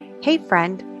Hey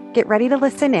friend, get ready to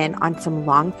listen in on some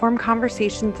long-form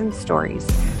conversations and stories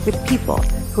with people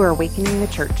who are awakening the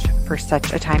church for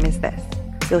such a time as this.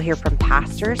 You'll hear from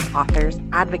pastors, authors,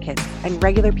 advocates, and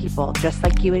regular people just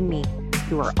like you and me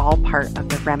who are all part of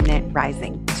the remnant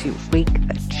rising to wake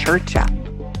the church up.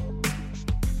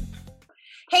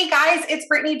 Hey guys, it's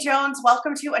Brittany Jones.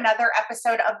 Welcome to another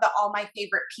episode of the All My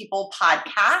Favorite People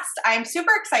podcast. I'm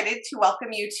super excited to welcome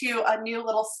you to a new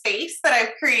little space that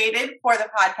I've created for the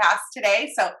podcast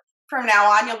today. So from now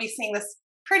on, you'll be seeing this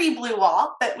pretty blue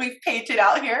wall that we've painted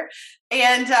out here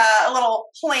and little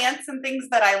plants and things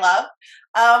that I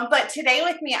love. But today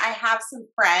with me, I have some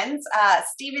friends,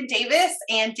 Stephen Davis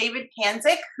and David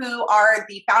Panzik, who are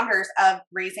the founders of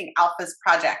Raising Alphas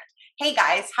Project. Hey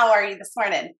guys, how are you this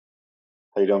morning?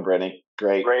 How you doing, Brittany?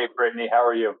 Great, Brittany. How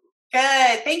are you?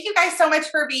 Good. Thank you guys so much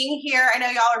for being here. I know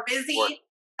y'all are busy,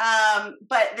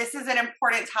 but this is an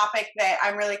important topic that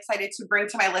I'm really excited to bring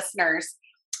to my listeners.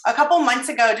 A couple months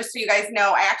ago, just so you guys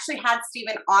know, I actually had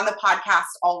Stephen on the podcast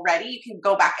already. You can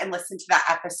go back and listen to that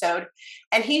episode.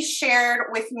 And he shared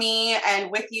with me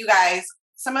and with you guys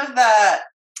some of the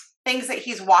things that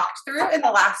he's walked through in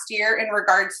the last year in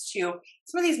regards to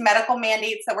some of these medical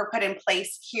mandates that were put in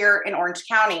place here in Orange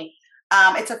County.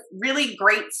 It's a really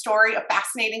great story, a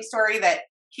fascinating story that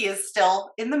he is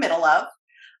still in the middle of.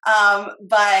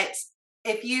 But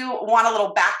if you want a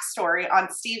little backstory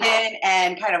on Stephen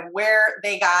and kind of where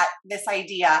they got this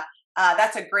idea,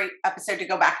 that's a great episode to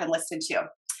go back and listen to.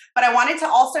 But I wanted to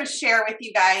also share with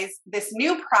you guys this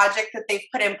new project that they've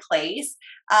put in place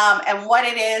and what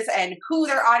it is and who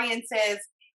their audience is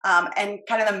and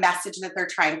kind of the message that they're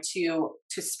trying to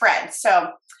spread. So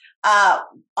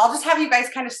I'll just have you guys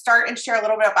kind of start and share a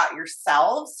little bit about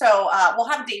yourselves. So we'll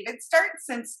have David start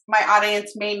since my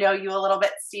audience may know you a little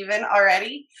bit, Stephen,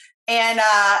 already. And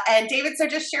David, so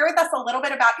just share with us a little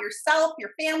bit about yourself, your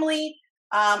family,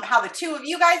 how the two of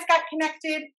you guys got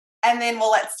connected, and then we'll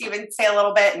let Stephen say a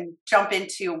little bit and jump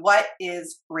into what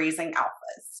is Raising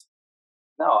Alphas.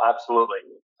 No, absolutely.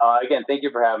 Again, thank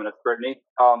you for having us, Brittany.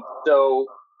 So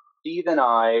Steve and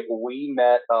I, we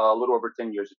met a little over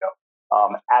 10 years ago.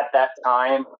 At that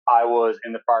time, I was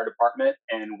in the fire department,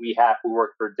 and we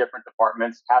worked for different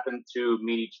departments, happened to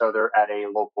meet each other at a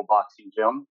local boxing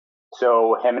gym.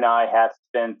 So him and I had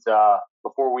spent,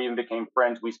 before we even became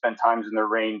friends, we spent times in the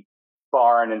ring,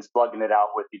 sparring and slugging it out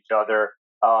with each other.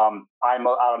 I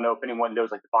don't know if anyone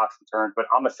knows like the boxing terms, but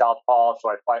I'm a southpaw, so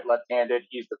I fight left-handed.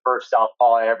 He's the first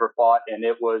southpaw I ever fought, and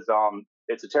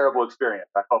it's a terrible experience.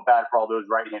 I felt bad for all those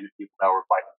right-handed people that were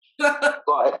fighting.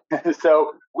 But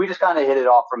so we just kind of hit it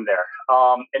off from there.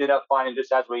 Ended up finding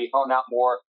just as we hung out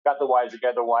more, got the wives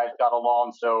together, wives got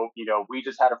along. So, we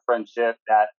just had a friendship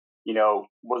that,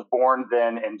 was born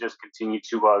then and just continued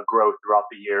to grow throughout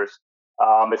the years.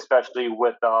 Especially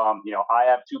with, I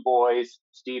have two boys.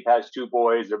 Steve has two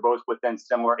boys. They're both within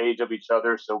similar age of each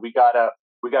other. So we got a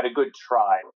good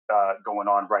tribe going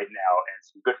on right now and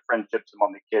some good friendships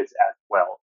among the kids as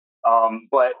well.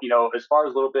 But, as far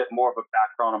as a little bit more of a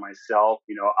background on myself,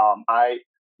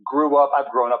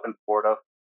 I've grown up in Florida.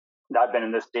 I've been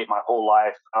in this state my whole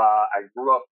life. I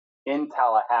grew up in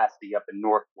Tallahassee up in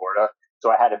North Florida. So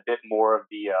I had a bit more of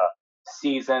the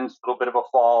seasons, a little bit of a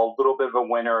fall, a little bit of a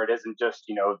winter. It isn't just,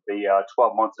 the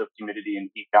 12 months of humidity and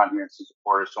heat down here in Central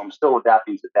Florida. So I'm still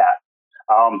adapting to that.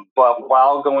 But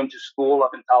while going to school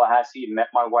up in Tallahassee, met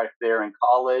my wife there in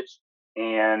college.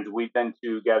 And we've been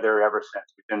together ever since.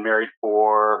 We've been married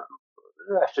for,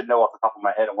 I should know off the top of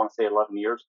my head, I want to say 11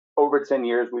 years. Over 10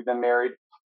 years we've been married.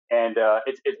 And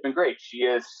it's been great. She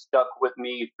has stuck with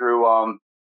me through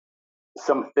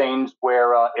some things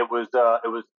where it was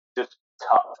just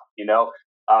tough.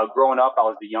 Growing up, I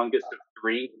was the youngest of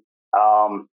three,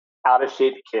 out of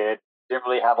shape kid. Didn't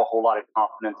really have a whole lot of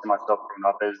confidence in myself growing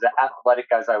up. As athletic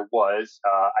as I was,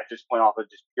 I just went off of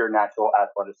just pure natural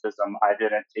athleticism. I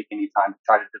didn't take any time to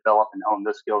try to develop and hone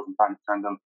those skills and try to turn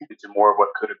them into more of what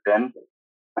could have been.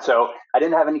 So I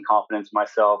didn't have any confidence in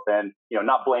myself, and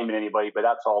not blaming anybody, but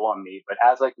that's all on me. But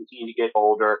as I continue to get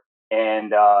older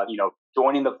and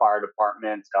joining the fire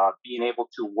department, being able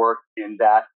to work in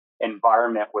that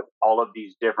environment with all of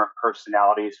these different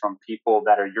personalities, from people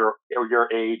that are your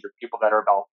age or people that are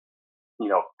about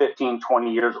 15,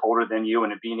 20 years older than you,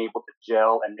 and being able to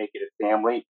gel and make it a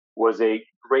family was a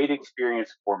great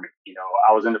experience for me.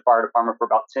 I was in the fire department for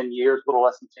about 10 years, a little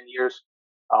less than 10 years.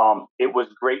 It was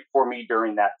great for me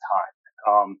during that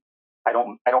time. I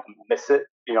don't miss it.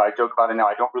 I joke about it now.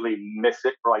 I don't really miss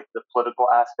it for like the political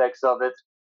aspects of it.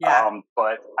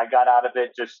 But I got out of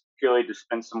it just purely to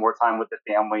spend some more time with the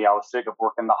family. I was sick of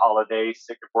working the holidays,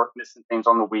 sick of working missing things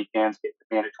on the weekends, getting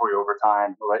the mandatory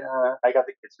overtime. Like, I got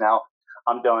the kids now.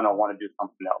 I'm done. I want to do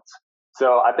something else.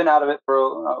 So I've been out of it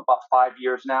for about 5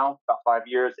 years now,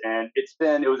 and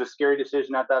it was a scary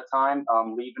decision at that time,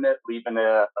 leaving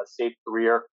a safe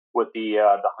career with the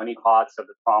honeypots of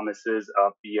the promises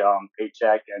of the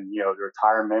paycheck and the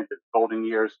retirement, the golden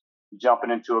years,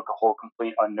 jumping into a whole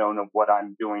complete unknown of what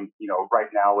I'm doing, right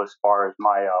now as far as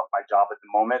my job at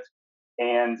the moment,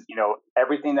 and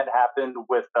everything that happened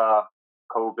with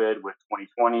COVID, with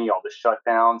 2020, all the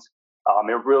shutdowns,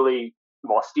 it really.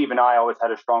 While Steve and I always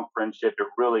had a strong friendship, it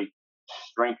really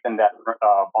strengthened that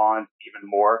bond even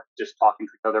more. Just talking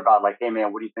to each other about like, hey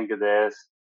man, what do you think of this?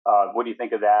 What do you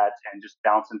think of that? And just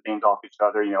bouncing things off each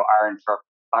other.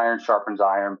 Iron sharpens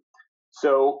iron.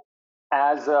 So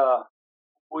as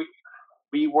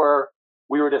we were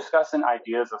discussing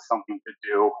ideas of something to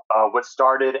do. What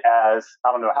started as,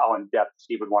 I don't know how in depth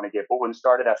Steve would want to get, but when it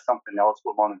started as something else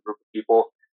among a group of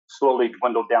people, slowly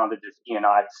dwindled down to just he and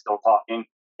I still talking.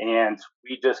 And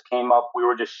we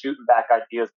were just shooting back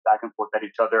ideas back and forth at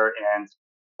each other. And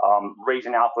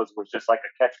Raising Alphas was just like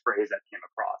a catchphrase that came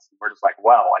across. And we're just like,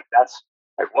 wow,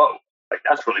 whoa,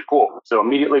 that's really cool. So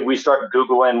immediately we started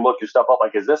Googling, looking stuff up.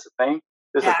 Like, is this a thing?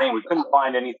 This is a thing. We couldn't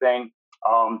find anything.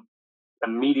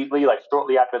 Immediately, like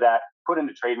shortly after that, put in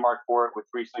the trademark for it, which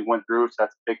recently went through. So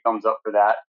that's a big thumbs up for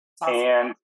that. Awesome.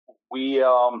 And we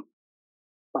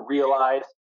realized,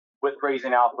 with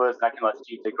Raising Alphas, and I can let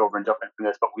Steve take over and jump into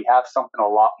this, but we have something a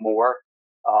lot more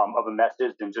of a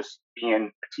message than just being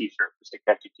a t-shirt, just a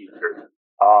catchy t-shirt.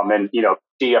 And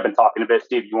Steve, I've been talking a bit.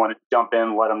 Steve, you want to jump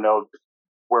in, let them know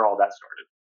where all that started?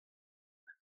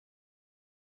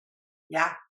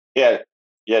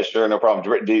 Yeah, sure, no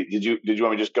problem. Did you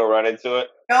want me to just go right into it?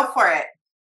 Go for it.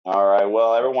 All right.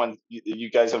 Well, everyone, you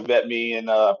guys have met me in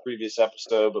a previous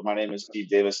episode, but my name is Steve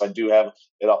Davis. I do have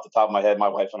it off the top of my head. My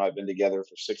wife and I have been together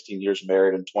for 16 years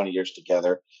married and 20 years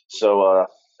together. So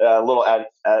a little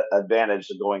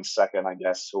advantage of going second, I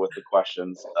guess, with the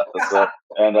questions.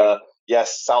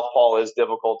 Yes, Southpaw is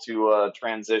difficult to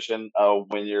transition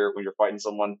when you're fighting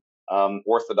someone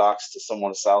Orthodox to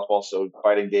someone Southpaw. So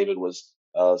fighting David was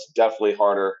definitely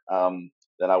harder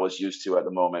than I was used to at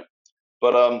the moment.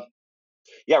 But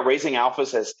Raising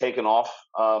Alphas has taken off.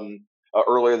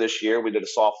 Earlier this year, we did a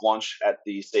soft launch at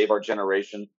the Save Our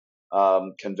Generation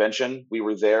convention. We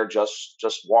were there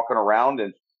just walking around,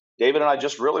 and David and I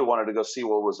just really wanted to go see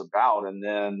what it was about. And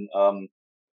then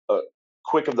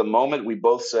quick of the moment, we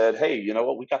both said, hey, you know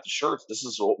what? We got the shirts. This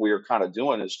is what we were kind of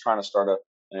doing, is trying to start a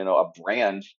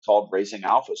brand called Raising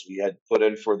Alphas. We had put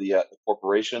in for the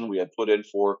corporation. We had put in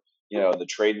for, the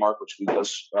trademark, which we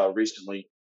just recently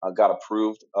got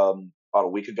approved about a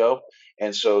week ago.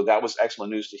 And so that was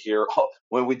excellent news to hear.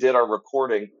 When we did our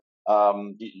recording,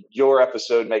 your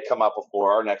episode may come up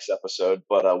before our next episode,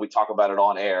 but we talk about it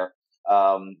on air,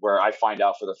 where I find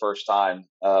out for the first time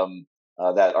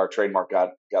that our trademark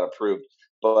got approved.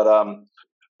 But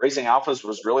Raising Alphas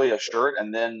was really a shirt,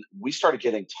 and then we started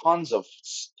getting tons of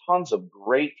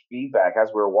great feedback as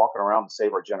we were walking around to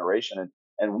Save Our Generation,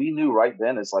 and we knew right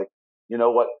then, is like,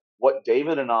 what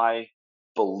David and I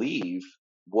believe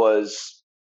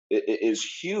is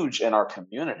huge in our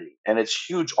community, and it's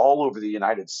huge all over the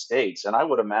United States, and I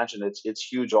would imagine it's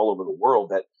huge all over the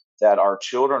world, that our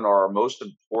children are our most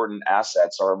important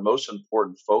assets, our most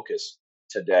important focus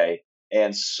today,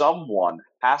 and someone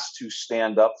has to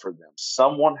stand up for them.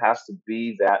 Someone has to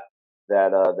be that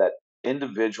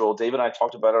individual. David and I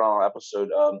talked about it on our episode,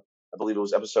 I believe it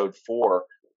was episode 4,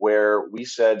 where we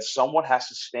said someone has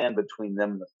to stand between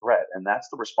them and the threat, and that's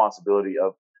the responsibility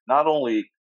of not only,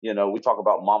 we talk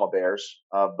about mama bears,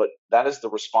 but that is the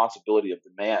responsibility of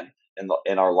the man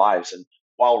in our lives. And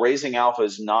while Raising Alpha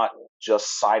is not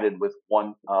just sided with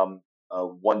one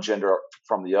gender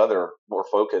from the other, more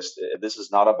focused, this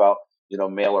is not about,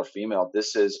 male or female.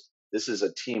 This is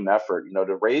a team effort.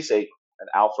 To raise an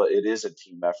alpha, it is a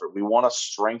team effort. We want to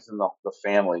strengthen the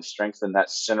family, strengthen that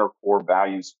center core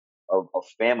values of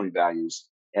family values.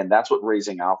 And that's what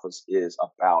Raising Alphas is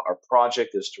about. Our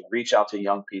project is to reach out to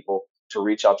young people, to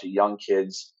reach out to young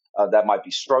kids that might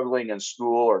be struggling in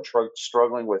school or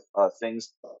struggling with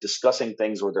things, discussing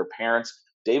things with their parents.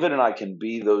 David and I can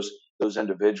be those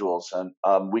individuals, and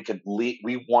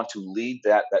we want to lead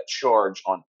that charge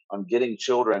on getting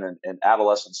children and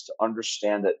adolescents to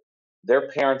understand that their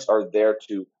parents are there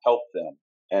to help them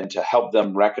and to help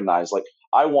them recognize, like,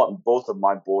 I want both of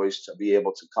my boys to be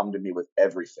able to come to me with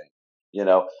everything.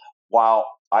 While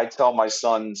I tell my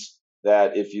sons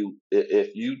that if you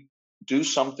do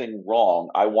something wrong,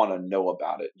 I want to know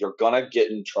about it. You're going to get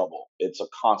in trouble. It's a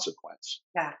consequence.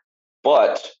 Yeah.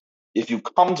 But if you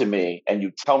come to me and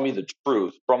you tell me the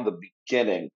truth from the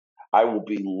beginning, I will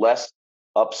be less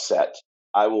upset.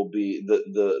 I will be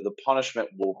the punishment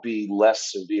will be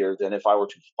less severe than if I were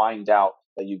to find out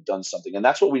that you've done something. And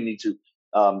that's what we need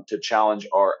to challenge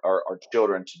our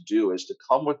children to do, is to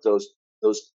come with those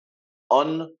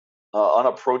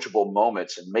unapproachable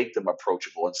moments and make them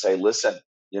approachable and say, listen,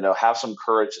 have some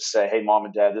courage to say, hey, mom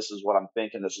and dad, this is what I'm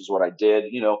thinking. This is what I did,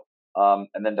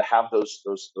 and then to have those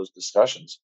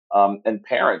discussions, and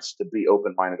parents to be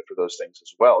open-minded for those things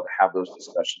as well, to have those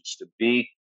discussions, to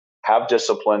have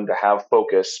discipline, to have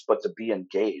focus, but to be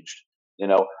engaged.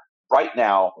 Right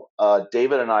now,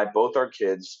 David and I, both our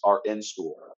kids are in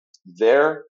school.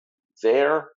 They're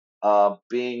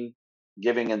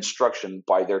giving instruction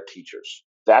by their teachers.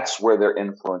 That's where their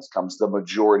influence comes the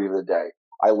majority of the day.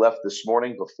 I left this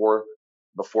morning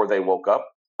before they woke up.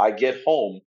 I get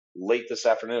home late this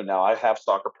afternoon. Now I have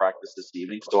soccer practice this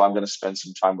evening, so I'm going to spend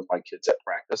some time with my kids at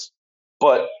practice.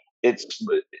 But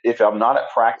if I'm not at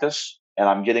practice and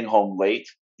I'm getting home late,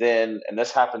 then, and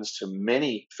this happens to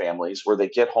many families where they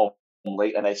get home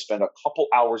late and they spend a couple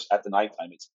hours at the nighttime.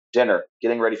 It's dinner,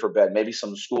 getting ready for bed, maybe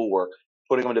some schoolwork,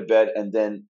 putting them to bed, and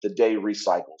then the day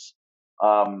recycles.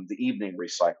 The evening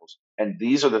recycles. And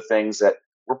these are the things that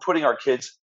we're putting our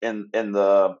kids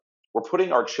we're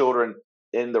putting our children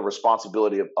in the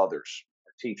responsibility of others,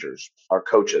 our teachers, our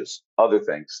coaches, other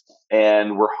things.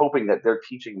 And we're hoping that they're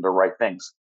teaching the right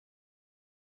things.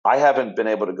 I haven't been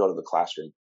able to go to the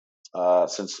classroom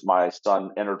since my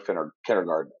son entered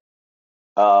kindergarten.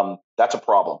 That's a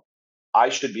problem. I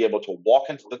should be able to walk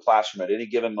into the classroom at any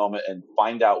given moment and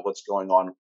find out what's going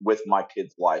on with my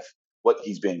kid's life, what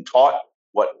he's being taught,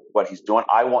 what he's doing.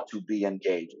 I want to be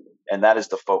engaged, and that is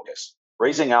the focus.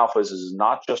 Raising alphas is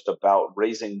not just about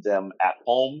raising them at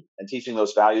home and teaching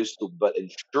those values, but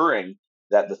ensuring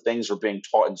that the things are being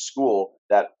taught in school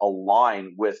that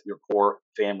align with your core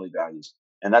family values.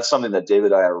 And that's something that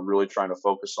David and I are really trying to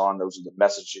focus on. Those are the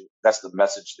messaging. That's the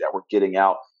message that we're getting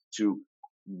out to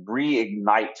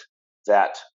reignite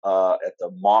that at the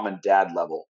mom and dad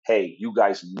level. Hey, you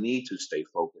guys need to stay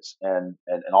focused, and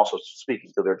also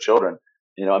speaking to their children,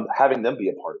 having them be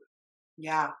a part of it.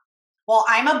 Yeah. Well,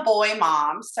 I'm a boy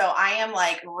mom, so I am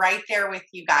like right there with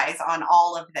you guys on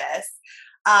all of this.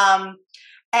 And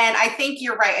I think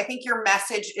you're right. I think your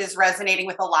message is resonating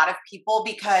with a lot of people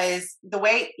because the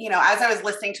way, as I was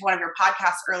listening to one of your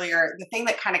podcasts earlier, the thing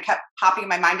that kind of kept popping in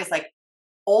my mind is like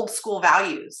old school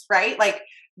values, right? Like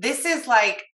this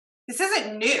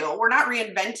isn't new. We're not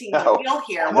reinventing the wheel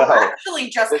here. We're actually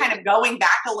just kind of going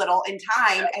back a little in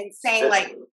time and saying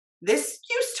like, this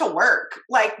used to work.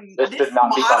 Like this did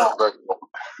not be controversial.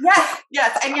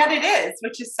 Yes. And yet it is,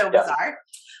 which is so bizarre.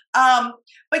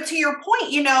 But to your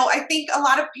point, I think a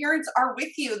lot of parents are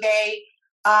with you.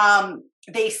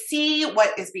 They see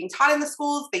what is being taught in the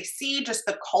schools. They see just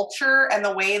the culture and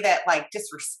the way that like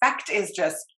disrespect is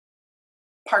just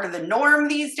part of the norm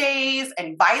these days,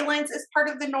 and violence is part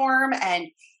of the norm.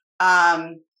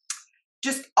 And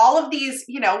just all of these,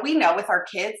 we know with our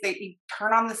kids, you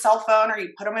turn on the cell phone or you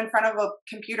put them in front of a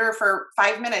computer for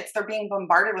 5 minutes, they're being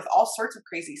bombarded with all sorts of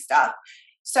crazy stuff.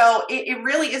 So it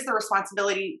really is the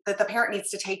responsibility that the parent needs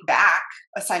to take back,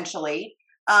 essentially,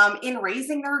 in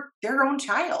raising their own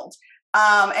child.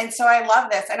 And so I love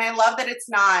this. And I love that it's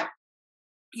not,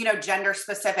 gender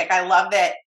specific. I love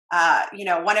that,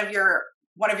 one of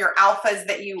your alphas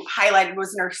that you highlighted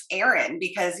was Nurse Erin,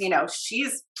 because,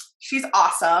 she's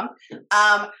awesome.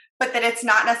 But that it's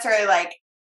not necessarily like,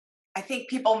 I think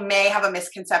people may have a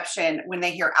misconception when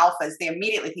they hear alphas, they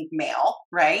immediately think male,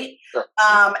 right? Sure.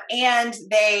 And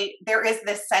there is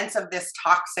this sense of this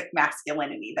toxic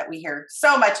masculinity that we hear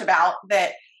so much about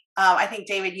that. I think,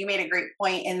 David, you made a great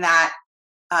point in that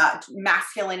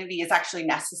masculinity is actually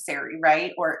necessary,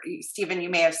 right? Or Stephen, you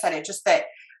may have said it, just that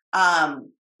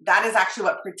that is actually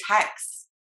what protects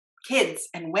kids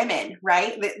and women,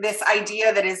 right? This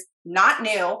idea that is not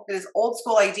new, this old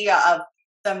school idea of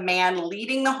the man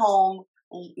leading the home,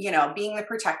 being the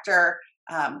protector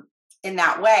in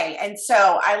that way. And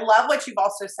so I love what you've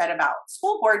also said about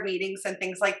school board meetings and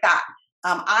things like that.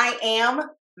 I am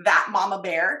that mama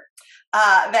bear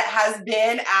that has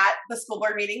been at the school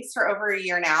board meetings for over a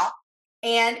year now.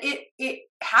 And it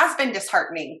has been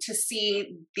disheartening to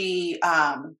see the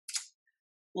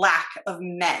lack of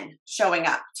men showing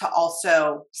up to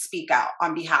also speak out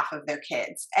on behalf of their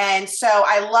kids. And so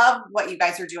I love what you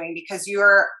guys are doing because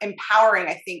you're empowering,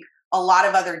 I think, a lot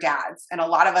of other dads and a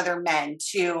lot of other men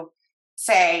to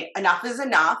say, enough is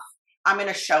enough. I'm going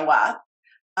to show up.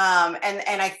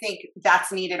 And I think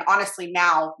that's needed, honestly,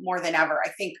 now more than ever. I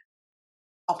think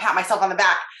I'll pat myself on the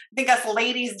back. I think us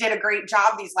ladies did a great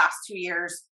job these last 2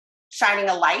 years shining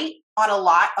a light on a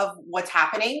lot of what's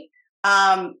happening.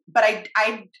 But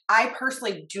I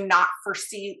personally do not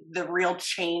foresee the real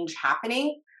change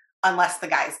happening unless the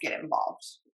guys get involved.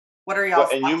 What are y'all?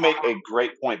 And you make a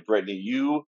great point, Brittany.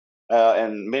 You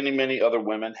and many other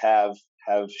women have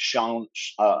shined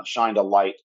a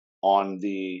light on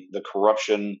the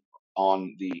corruption,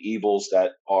 on the evils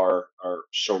that are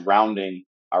surrounding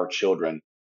our children.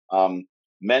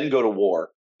 Men go to war.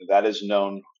 That is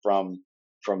known from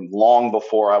long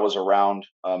before I was around.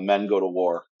 Men go to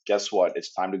war. Guess what?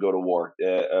 It's time to go to war.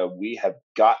 We have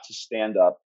got to stand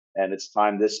up, and it's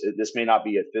time. This may not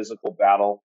be a physical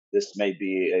battle. This may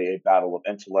be a battle of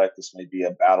intellect. This may be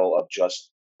a battle of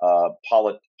just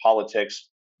politics.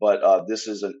 But this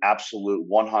is an absolute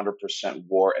 100%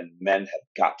 war, and men have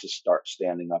got to start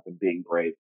standing up and being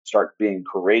brave. Start being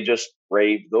courageous,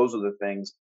 brave. Those are the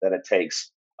things that it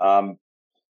takes.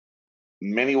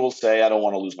 Many will say, I don't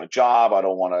want to lose my job. I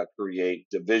don't want to create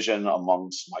division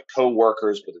amongst my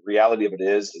coworkers. But the reality of it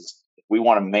is if we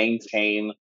want to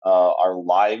maintain our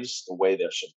lives the way they're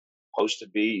supposed to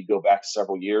be. You go back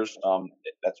several years,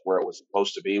 that's where it was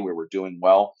supposed to be. We were doing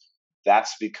well.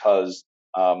 That's because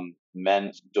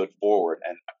men stood forward.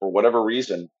 And for whatever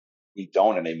reason, we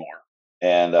don't anymore.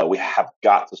 And we have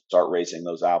got to start raising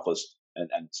those alphas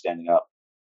and standing up.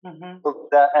 Mm-hmm.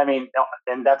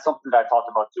 And that's something that I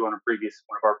talked about too on one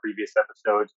of our previous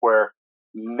episodes, where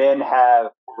men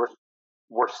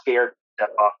were scared to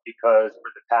step up because for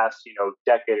the past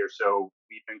decade or so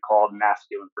we've been called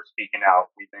masculine for speaking out.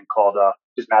 We've been called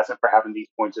just masculine for having these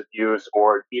points of views,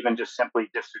 or even just simply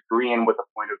disagreeing with a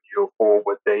point of view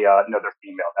with another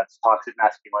female. That's toxic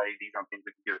masculinity. These are things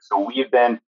we can do. So we've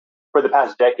been for the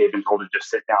past decade been told to just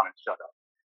sit down and shut up.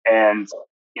 And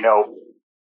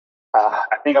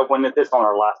I think I went into this on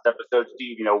our last episode,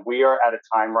 Steve. We are at a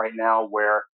time right now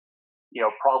where,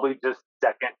 probably just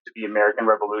second to the American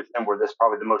Revolution, where this is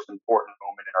probably the most important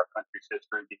moment in our country's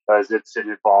history because it's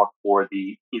involved for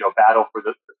the, battle for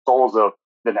the souls of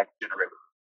the next generation.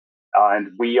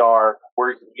 And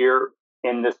we're here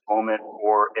in this moment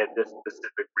for this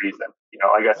specific reason.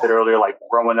 Like I said earlier, like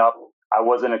growing up, I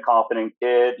wasn't a confident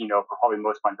kid, for probably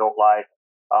most of my adult life.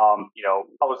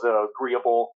 I was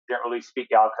agreeable, didn't really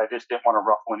speak out because I just didn't want to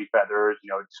ruffle any feathers. It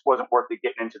just wasn't worth it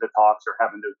getting into the talks or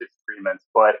having those disagreements.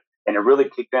 And it really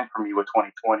kicked in for me with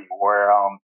 2020, where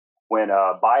when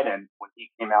Biden, when he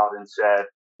came out and said,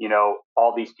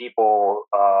 all these people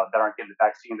that aren't getting the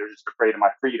vaccine, they're just afraid of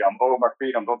my freedom. Oh, my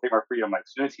freedom, don't take my freedom. Like,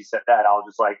 as soon as he said that, I was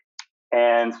just like,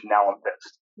 and now I'm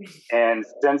pissed. And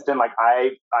since then, like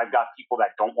I've got people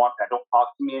that don't talk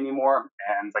to me anymore,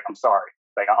 and like I'm sorry.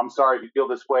 Like, I'm sorry if you feel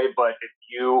this way, but if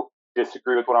you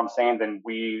disagree with what I'm saying, then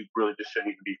we really just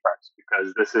shouldn't even be friends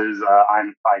because this is,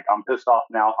 I'm pissed off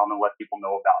now. I'm going to let people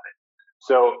know about it.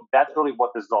 So that's really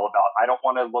what this is all about. I don't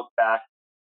want to look back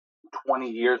 20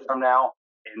 years from now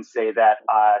and say that,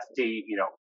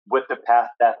 with the path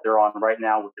that they're on right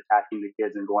now with attacking the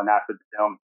kids and going after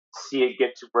them, see it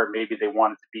get to where maybe they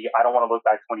want it to be. I don't want to look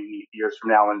back 20 years from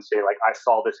now and say, like, I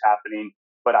saw this happening,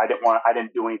 but I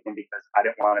didn't do anything because I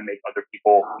didn't want to make other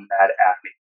people mad at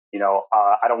me.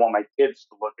 I don't want my kids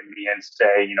to look at me and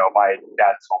say, my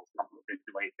dad saw something, didn't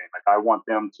do anything. Like, I want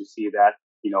them to see that,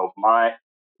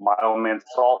 my old man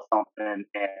saw something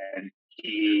and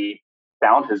he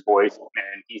found his voice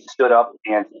and he stood up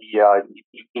and he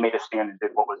made a stand and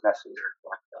did what was necessary.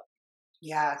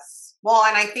 Yes. Well,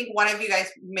 and I think one of you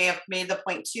guys may have made the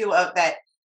point too of that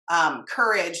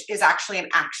courage is actually an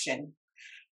action.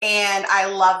 And I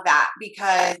love that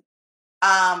because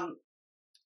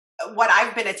what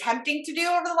I've been attempting to do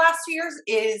over the last 2 years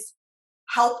is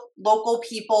help local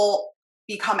people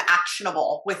become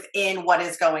actionable within what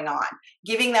is going on,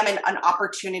 giving them an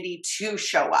opportunity to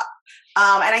show up.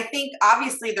 And I think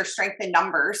obviously there's strength in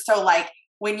numbers. So like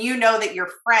when you know that your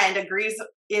friend agrees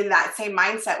in that same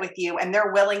mindset with you and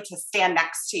they're willing to stand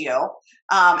next to you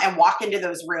and walk into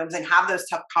those rooms and have those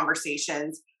tough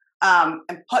conversations, and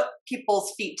put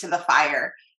people's feet to the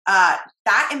fire,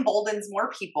 that emboldens more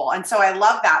people. And so I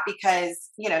love that because,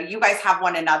 you guys have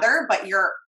one another, but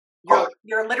you're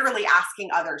literally asking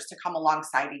others to come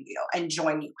alongside of you and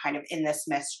join you kind of in this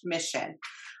mission.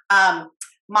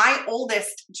 My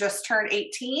oldest just turned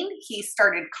 18. He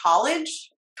started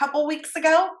college a couple weeks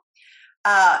ago.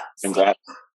 Congrats.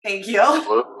 Thank you.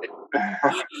 How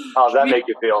does that make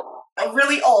you feel?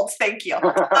 Really old. Thank you.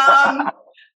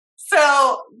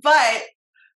 But,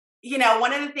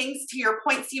 one of the things to your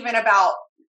point, Stephen, about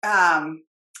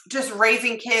just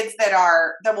raising kids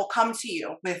that will come to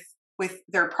you with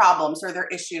their problems or their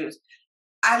issues.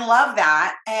 I love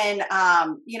that. And,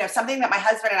 something that my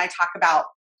husband and I talk about,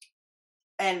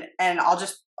 and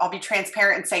I'll be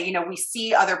transparent and say, we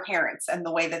see other parents and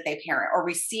the way that they parent, or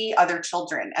we see other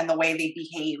children and the way they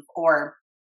behave or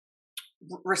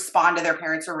respond to their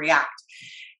parents or react.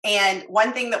 And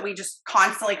one thing that we just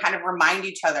constantly kind of remind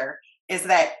each other is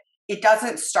that it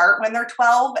doesn't start when they're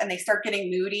 12 and they start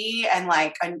getting moody and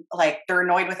like they're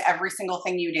annoyed with every single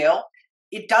thing you do.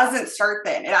 It doesn't start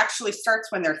then. It actually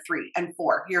starts when they're 3 and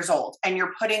 4 years old, and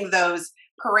you're putting those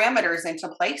parameters into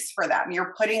place for them.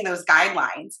 You're putting those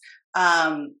guidelines.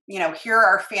 Here are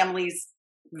our family's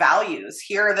values.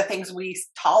 Here are the things we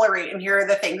tolerate, and here are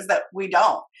the things that we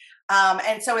don't.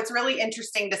 And so it's really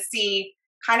interesting to see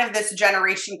kind of this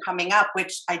generation coming up,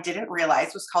 which I didn't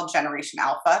realize was called Generation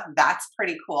Alpha. That's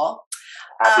pretty cool.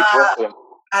 Happy birthday.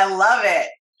 I love it.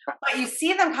 But you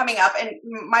see them coming up, and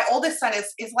my oldest son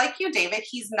is like you, David.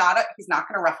 He's not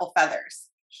going to ruffle feathers.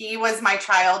 He was my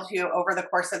child who, over the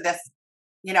course of this,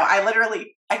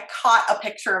 I caught a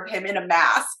picture of him in a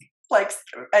mask, like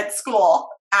at school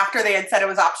after they had said it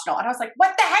was optional. And I was like,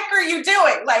 what the heck are you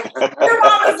doing? Like, your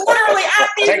mom is literally at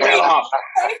these Take that off.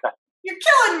 You're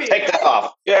killing me. Take that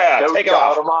off. Yeah, take it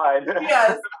off. Out of mind.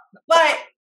 Yes. But,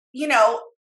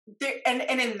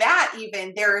 and in that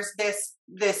even, there's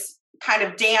this kind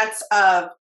of dance of,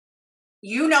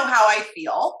 how I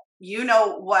feel,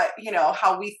 what,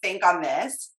 how we think on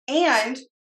this, and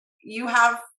you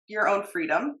have your own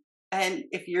freedom. And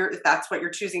if that's what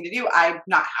you're choosing to do, I'm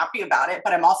not happy about it,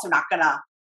 but I'm also not going to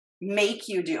make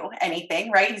you do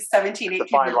anything, right? He's 17, 18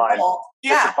 years old.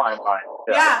 Yeah. It's a fine line.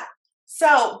 Yeah.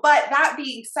 So, but that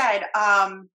being said,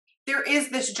 there is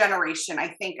this generation, I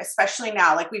think, especially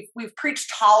now, like we've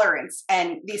preached tolerance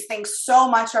and these things so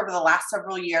much over the last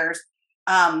several years.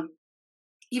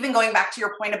 Even going back to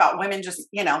your point about women, just,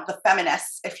 the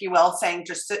feminists, if you will, saying,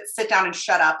 just sit down and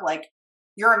shut up. Like,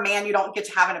 you're a man, you don't get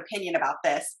to have an opinion about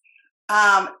this.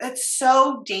 It's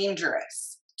so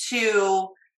dangerous to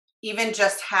even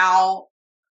just how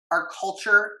our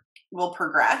culture will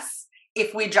progress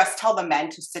if we just tell the men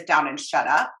to sit down and shut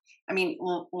up. I mean,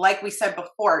 like we said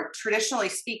before, traditionally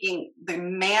speaking, the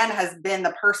man has been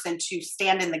the person to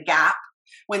stand in the gap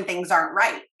when things aren't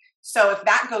right. So if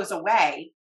that goes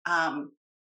away,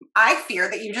 I fear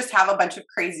that you just have a bunch of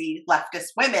crazy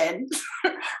leftist women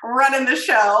running the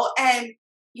show. And,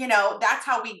 that's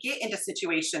how we get into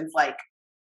situations like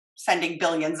sending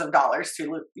billions of dollars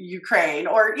to Ukraine,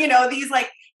 or,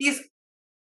 these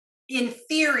in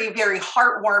theory, very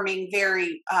heartwarming,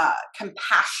 very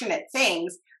compassionate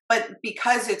things. But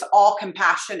because it's all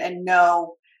compassion and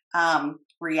no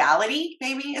reality,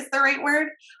 maybe is the right word,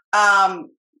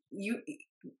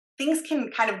 things can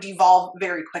kind of devolve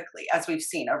very quickly, as we've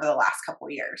seen over the last couple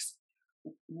of years.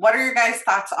 What are your guys'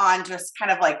 thoughts on just kind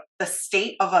of like the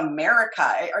state of America?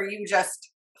 Are you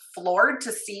just floored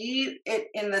to see it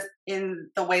in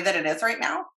the way that it is right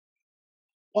now?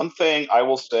 One thing I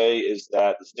will say is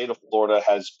that the state of Florida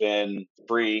has been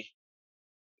free.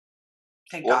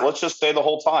 Let's just say the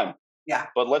whole time. Yeah.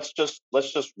 But let's just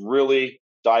really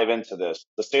dive into this.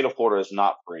 The state of Florida is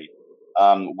not free.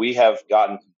 We have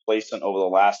gotten complacent over the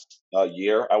last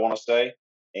year, I want to say.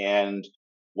 And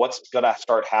what's going to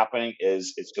start happening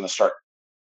is it's going to start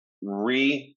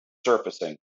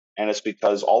resurfacing. And it's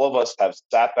because all of us have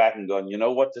sat back and gone, you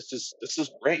know what, this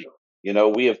is great.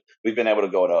 We've been able to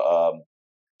go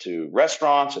to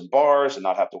restaurants and bars and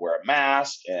not have to wear a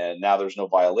mask. And now there's no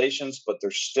violations, but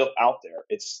they're still out there.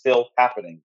 It's still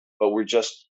happening. But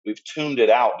we've tuned it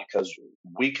out because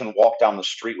we can walk down the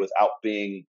street without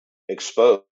being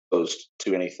exposed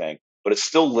to anything. But it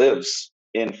still lives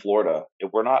in Florida.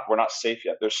 We're not safe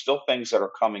yet. There's still things that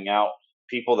are coming out,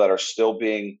 people that are still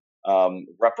being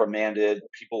reprimanded.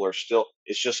 People are still,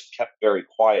 it's just kept very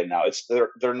quiet now.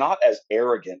 They're not as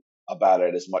arrogant about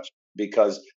it as much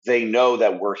because they know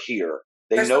that we're here.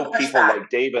 They know people like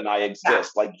Dave and I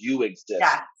exist, like you exist,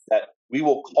 that we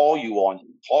will call you on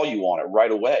it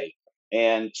right away.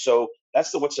 And so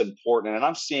that's what's important. And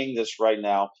I'm seeing this right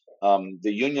now.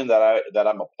 The union that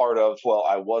I'm a part of, well,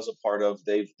 I was a part of,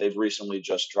 they've recently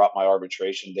just dropped my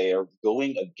arbitration. They are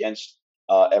going against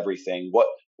everything. What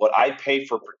I pay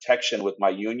for protection with my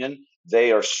union,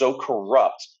 they are so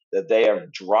corrupt that they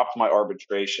have dropped my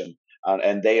arbitration,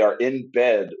 and they are in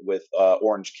bed with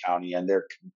Orange County, and they're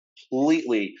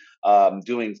completely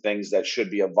doing things that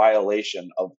should be a violation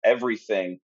of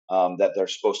everything that they're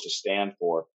supposed to stand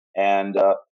for. And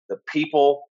the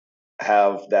people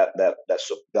that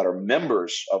are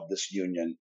members of this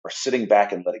union are sitting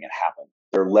back and letting it happen.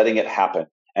 They're letting it happen,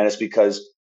 and it's because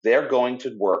they're going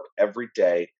to work every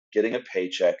day, getting a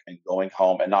paycheck and going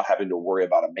home and not having to worry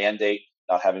about a mandate,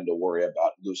 not having to worry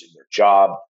about losing their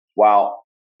job. While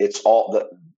it's all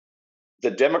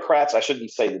the Democrats, I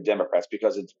shouldn't say the Democrats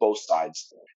because it's both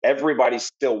sides. Everybody's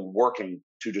still working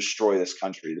to destroy this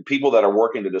country. The people that are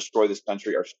working to destroy this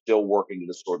country are still working to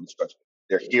destroy this country.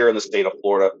 They're here in the state of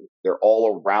Florida. They're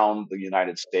all around the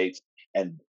United States,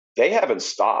 and they haven't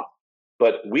stopped.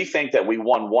 But we think that we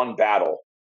won one battle.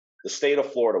 The state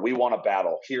of Florida, we won a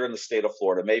battle here in the state of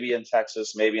Florida, maybe in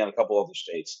Texas, maybe in a couple other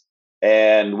states.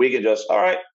 And we can just, all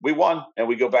right, we won, and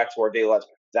we go back to our daily lives.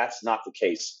 That's not the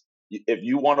case. If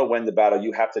you want to win the battle,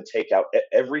 you have to take out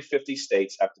every 50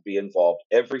 states have to be involved.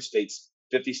 50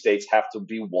 states have to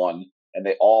be won, and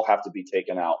they all have to be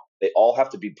taken out. They all have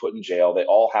to be put in jail. They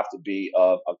all have to be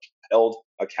held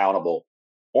accountable.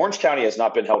 Orange County has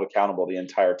not been held accountable the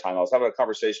entire time. I was having a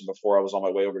conversation before I was on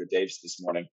my way over to Dave's this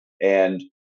morning, and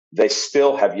they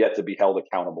still have yet to be held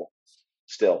accountable,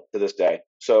 still to this day.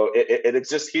 So it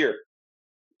exists here.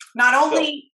 Not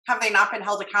only have they not been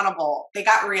held accountable, they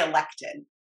got reelected.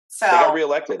 So they got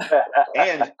reelected.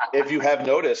 And if you have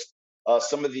noticed,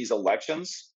 some of these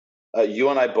elections, you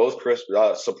and I both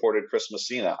supported Chris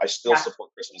Messina. I still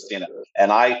support Chris Messina.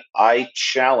 And I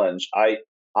challenge, I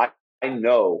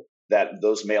know that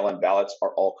those mail-in ballots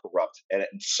are all corrupt. And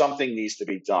something needs to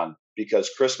be done because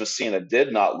Chris Messina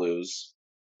did not lose.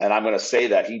 And I'm going to say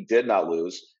that he did not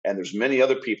lose. And there's many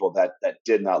other people that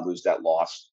did not lose, that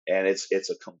lost. And it's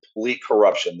a complete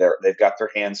corruption. They've got their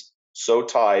hands so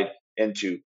tied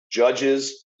into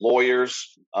judges,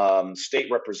 lawyers, state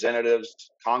representatives,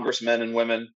 congressmen and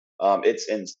women. It's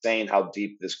insane how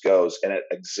deep this goes, and it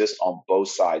exists on both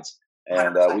sides.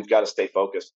 And we've got to stay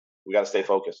focused. We got to stay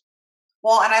focused.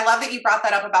 Well, and I love that you brought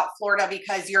that up about Florida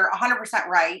because you're 100%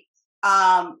 right.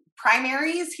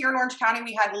 Primaries here in Orange County,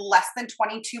 we had less than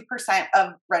 22%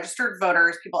 of registered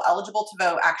voters, people eligible to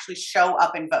vote, actually show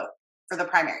up and vote for the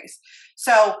primaries.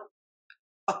 So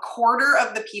a quarter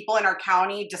of the people in our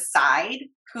county decide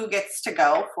who gets to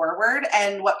go forward.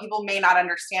 And what people may not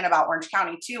understand about Orange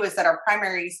County too is that our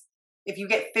primaries, if you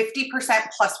get 50%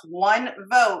 plus one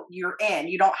vote, you're in.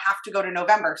 You don't have to go to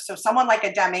November. So someone like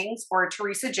a Demings or a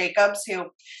Teresa Jacobs, who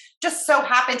just so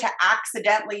happened to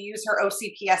accidentally use her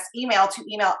OCPS email to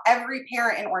email every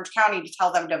parent in Orange County to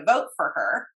tell them to vote for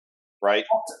her. Right.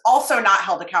 Also not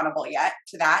held accountable yet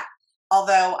to that.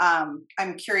 Although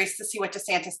I'm curious to see what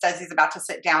DeSantis does. He's about to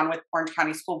sit down with Orange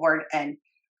County School Board and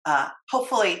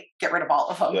hopefully get rid of all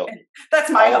of them. Yep. That's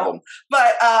my hope.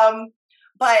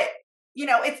 But you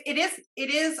know, it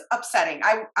is upsetting.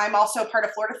 I'm also part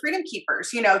of Florida Freedom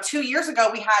Keepers. You know, 2 years ago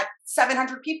we had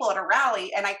 700 people at a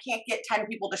rally, and I can't get 10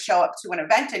 people to show up to an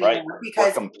event anymore because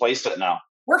we're complacent now.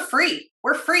 We're free.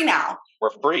 We're free now.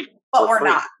 We're free, but we're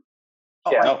not.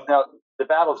 No, the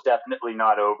battle's definitely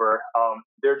not over.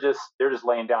 They're just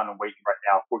laying down and waiting right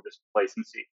now for this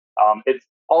complacency.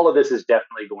 All of this is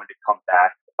definitely going to come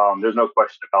back. There's no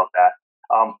question about that.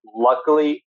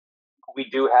 Luckily, we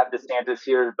do have DeSantis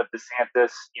here, but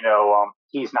DeSantis,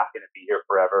 he's not going to be here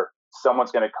forever.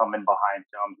 Someone's going to come in behind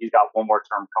him. He's got one more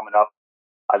term coming up.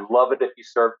 I'd love it if he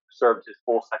served his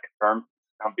full second term.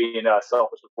 I'm being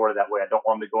selfish with Florida that way. I don't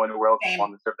want him to go anywhere else. I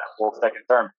want him to serve that full second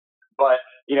term. But,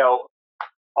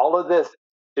 all of this,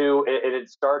 too, it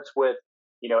starts with,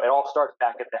 it all starts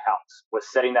back at the house, with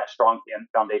setting that strong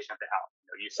foundation at the house.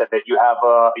 You said that you have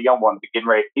a young one getting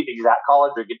ready. He's at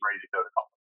college or getting ready to go to college?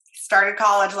 Started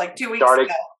college like 2 weeks ago.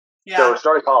 Yeah. So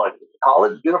started college.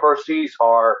 College universities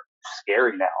are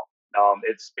scary now.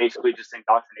 It's basically just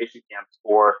indoctrination camps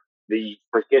for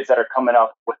kids that are coming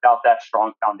up without that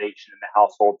strong foundation in the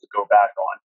household to go back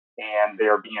on, and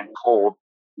they're being told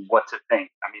what to think.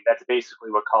 I mean, that's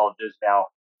basically what college is now.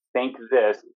 Think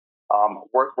this.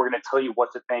 We're going to tell you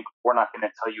what to think. We're not going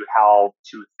to tell you how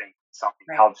to think something,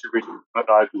 right.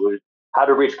 how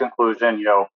to reach conclusion.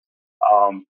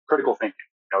 Critical thinking.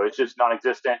 It's just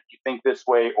non-existent. You think this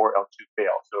way, or else you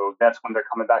fail. So that's when they're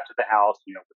coming back to the house.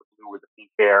 With the blue or the pink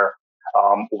hair,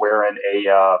 wearing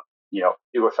a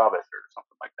Hugo Chavez shirt or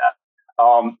something like that.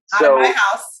 Not in my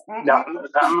house. Mm-hmm. No,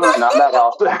 not in that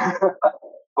house.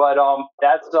 But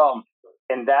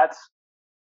that's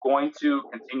going to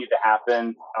continue to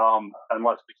happen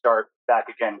unless we start back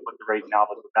again with the raising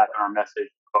alphas, back on our message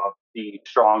of the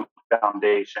strong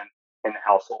foundation in the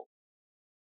household.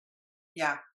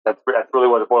 Yeah. That's really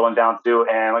what it's boiling down to.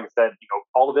 And like I said,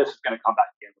 all of this is going to come back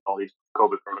again with all these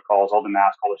COVID protocols, all the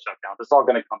masks, all the shutdowns. It's all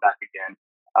going to come back again.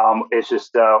 It's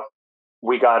just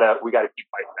we gotta keep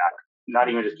fighting back. Not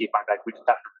even just keep fighting back. We just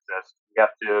have to resist. We have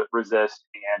to resist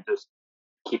and just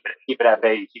keep it at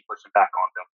bay and keep pushing back on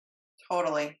them.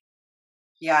 Totally.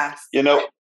 Yes.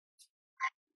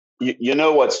 You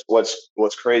know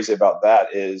what's crazy about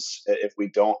that is if we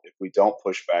don't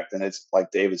push back, then it's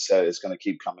like David said, it's going to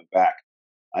keep coming back.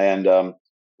 And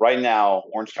right now,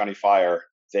 Orange County Fire,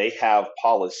 they have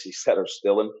policies that are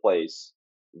still in place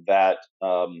that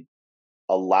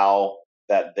allow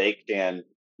that they can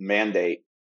mandate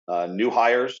new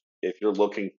hires. If you're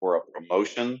looking for a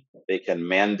promotion, they can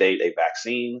mandate a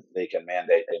vaccine. They can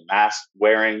mandate a mask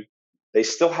wearing. They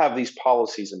still have these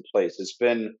policies in place. It's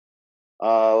been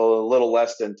a little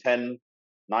less than 10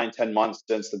 months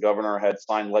since the governor had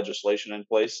signed legislation in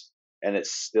place, and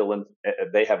it's still in.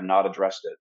 They have not addressed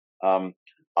it.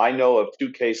 I know of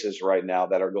 2 cases right now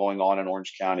that are going on in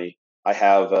Orange County. I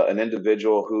have an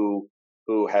individual who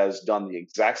has done the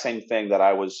exact same thing that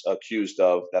I was accused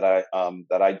of, that I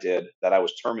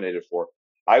was terminated for.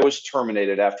 I was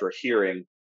terminated after a hearing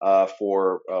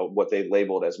for what they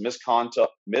labeled as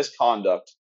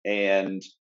misconduct and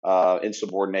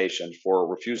insubordination for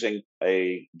refusing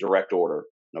a direct order.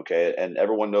 Okay, and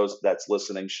everyone knows that's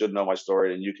listening should know my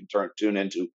story, and you can tune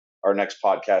into our next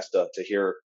podcast to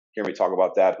hear me talk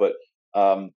about that. But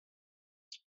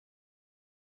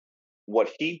what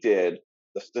he did,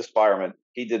 this fireman,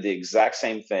 he did the exact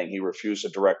same thing. He refused a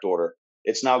direct order.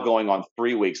 It's now going on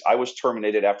 3 weeks. I was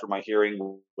terminated after my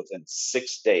hearing. Within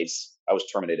 6 days, I was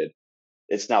terminated.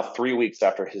 It's now 3 weeks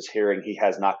after his hearing. He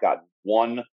has not gotten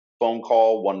one phone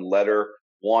call, one letter,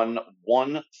 one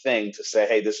thing to say,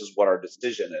 hey, this is what our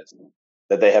decision is.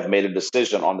 That they have made a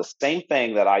decision on the same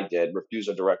thing that I did, refuse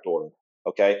a direct order.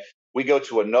 Okay. We go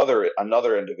to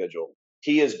another individual.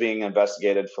 He is being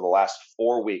investigated for the last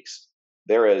 4 weeks.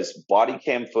 There is body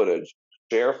cam footage,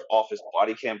 sheriff office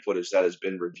body cam footage that has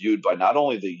been reviewed by not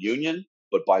only the union,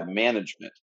 but by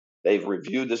management. They've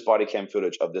reviewed this body cam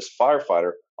footage of this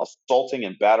firefighter assaulting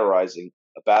and batterizing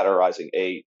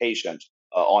a patient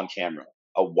on camera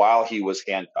while he was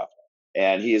handcuffed.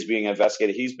 And he is being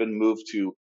investigated. He's been moved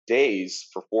to days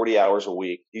for 40 hours a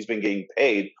week. He's been getting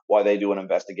paid while they do an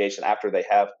investigation after they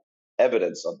have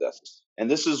evidence of this. And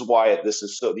this is why this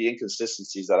is so, the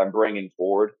inconsistencies that I'm bringing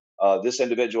forward. This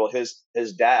individual,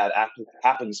 his dad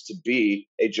happens to be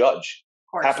a judge,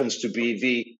 happens to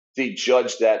be the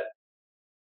judge that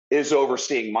is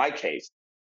overseeing my case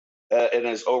and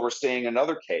is overseeing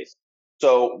another case.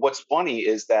 So what's funny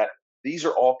is that these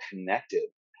are all connected.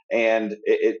 And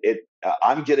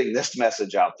I'm getting this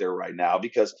message out there right now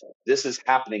because this is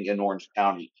happening in Orange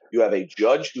County. You have a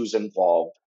judge who's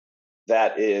involved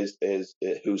that is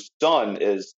whose son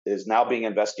is now being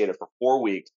investigated for 4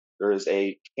 weeks. There is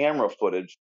a camera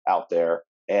footage out there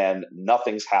and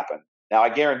nothing's happened. Now, I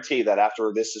guarantee that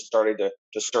after this is starting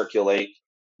to circulate,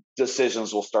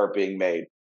 decisions will start being made.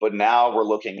 But now we're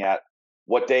looking at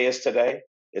what day is today?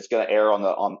 It's going to air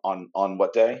on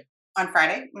what day? On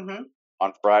Friday. Mm-hmm.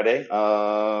 On Friday,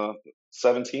 17th,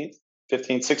 15th,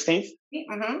 16th?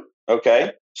 Mm-hmm.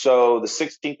 Okay. So the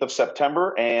 16th of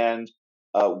September, and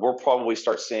we'll probably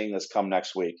start seeing this come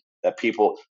next week, that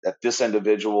this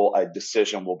individual, a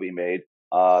decision will be made.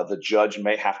 The judge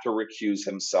may have to recuse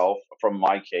himself from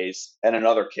my case and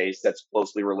another case that's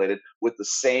closely related with the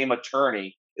same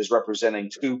attorney is representing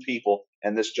 2 people,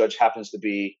 and this judge happens to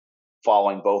be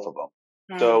following both of them.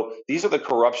 Mm. So these are the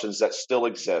corruptions that still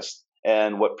exist.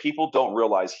 And what people don't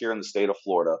realize here in the state of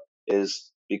Florida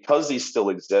is because these still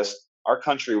exist, our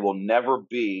country will never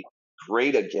be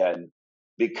great again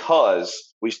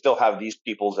because we still have these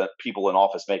people in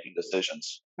office making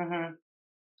decisions. Mm-hmm.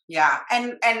 Yeah.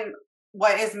 And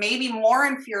what is maybe more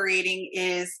infuriating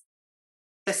is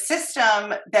the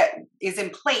system that is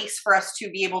in place for us to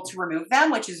be able to remove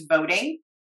them, which is voting,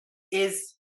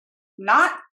 is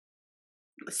not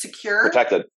secure.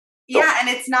 Protected. Yeah. Nope. And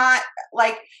it's not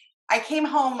like I came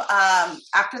home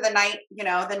after the night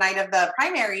of the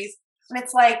primaries, and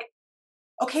it's like,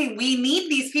 okay, we need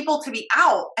these people to be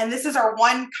out, and this is our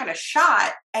one kind of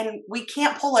shot, and we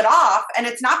can't pull it off. And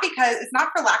it's not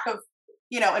for lack of,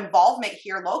 involvement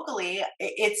here locally.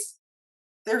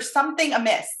 There's something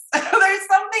amiss. There's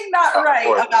something not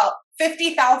right about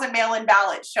 50,000 mail-in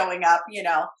ballots showing up,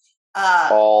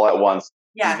 all at once.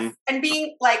 Yes. Mm-hmm. And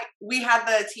being like, we had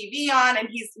the TV on, and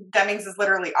Demings is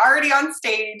literally already on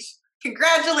stage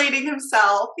congratulating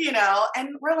himself, and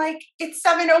we're like, it's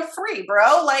 7:03,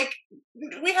 bro. Like,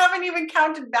 we haven't even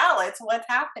counted ballots. What's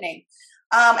happening?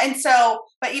 And so,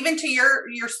 but even to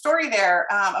your story there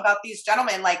about these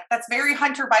gentlemen, like, that's very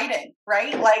Hunter Biden,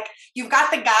 right? Like, you've got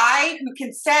the guy who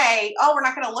can say, oh, we're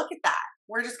not going to look at that.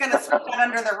 We're just going to sweep that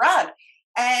under the rug.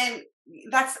 And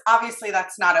that's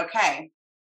not okay.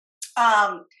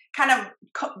 Kind of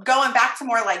going back to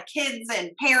more like kids and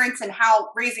parents and how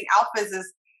raising alphas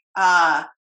is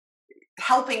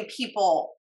helping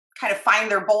people kind of find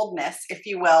their boldness, if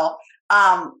you will.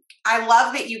 I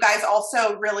love that you guys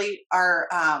also really are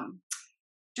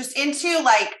just into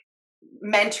like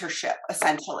mentorship,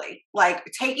 essentially, like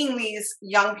taking these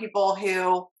young people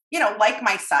who, like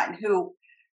my son, who,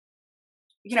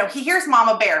 he hears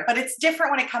Mama Bear, but it's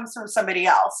different when it comes from somebody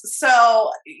else.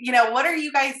 So, what are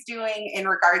you guys doing in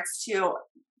regards to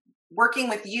working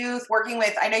with youth,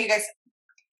 I know you guys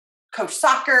coach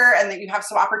soccer and that you have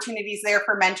some opportunities there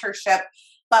for mentorship,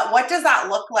 but what does that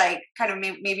look like kind of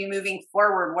maybe moving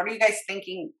forward? What are you guys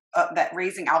thinking that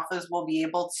Raising Alphas will be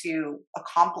able to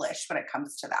accomplish when it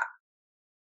comes to that?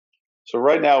 So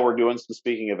right now we're doing some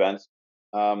speaking events.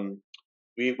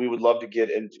 We would love to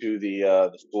get into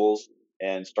the schools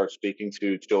and start speaking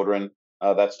to children.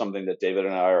 That's something that David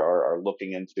and I are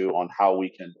looking into on how we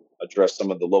can address some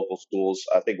of the local schools.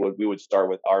 I think we would start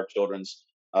with our children's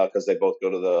because they both go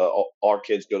to our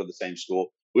kids go to the same school.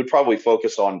 We'd probably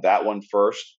focus on that one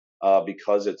first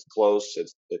because it's close.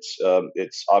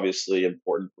 It's obviously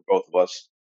important for both of us.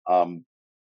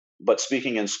 But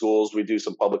speaking in schools, we do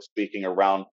some public speaking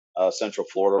around Central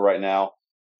Florida right now.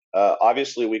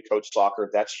 Obviously, we coach soccer.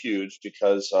 That's huge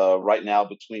because right now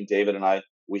between David and I,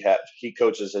 he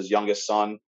coaches his youngest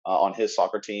son on his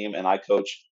soccer team, and I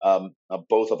coach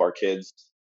both of our kids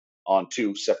on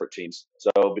two separate teams.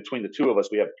 So between the two of us,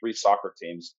 we have 3 soccer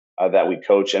teams that we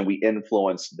coach, and we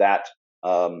influence that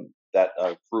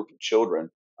group of children.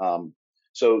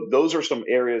 So those are some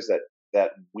areas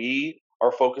that we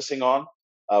are focusing on.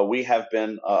 We have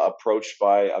been approached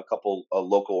by a couple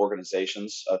local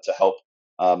organizations to help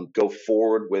go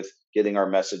forward with getting our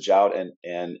message out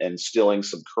and instilling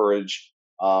some courage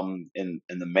in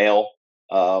the male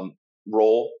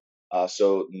role,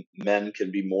 so men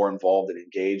can be more involved and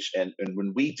engaged. And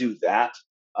when we do that,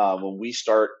 when we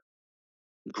start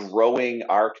growing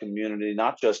our community,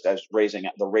 not just as Raising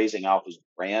Alphas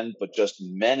brand, but just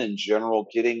men in general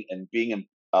getting and being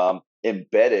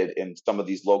embedded in some of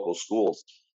these local schools.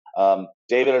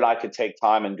 David and I could take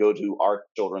time and go to our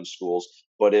children's schools,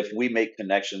 but if we make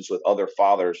connections with other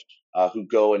fathers who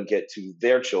go and get to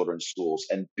their children's schools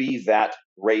and be that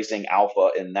Raising Alpha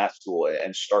in that school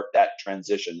and start that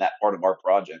transition, that part of our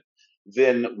project,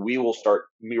 then we will start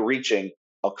reaching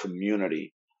a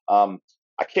community. I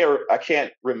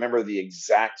can't remember the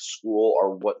exact school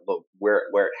or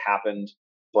where it happened,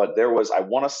 but there was, I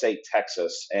want to say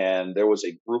Texas, and there was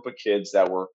a group of kids that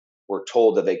were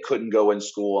told that they couldn't go in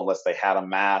school unless they had a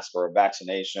mask or a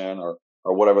vaccination or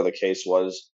whatever the case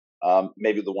was.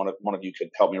 Maybe one of you could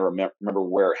help me remember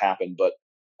where it happened, but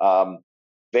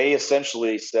they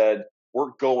essentially said,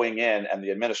 "We're going in," and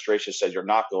the administration said, "You're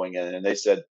not going in," and they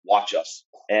said, "Watch us."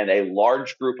 And a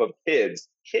large group of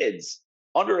kids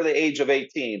under the age of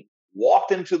 18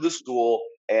 walked into the school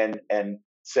and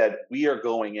said, "We are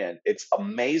going in." It's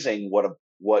amazing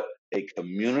what a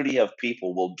community of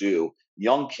people will do.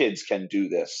 Young kids can do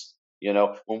this.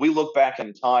 When we look back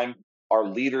in time, our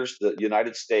leaders, the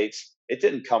United States, it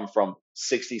didn't come from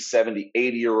 60, 70,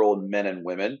 80-year-old men and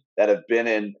women that have been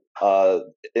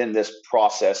in this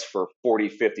process for 40,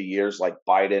 50 years, like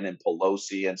Biden and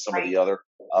Pelosi and some of the other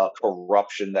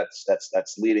corruption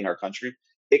that's leading our country.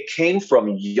 It came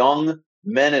from young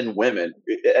men and women.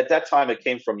 At that time, it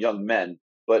came from young men.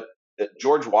 But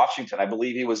George Washington, I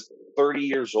believe he was 30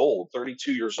 years old,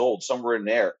 32 years old, somewhere in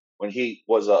there, when he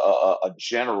was a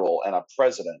general and a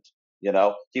president.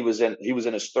 He was in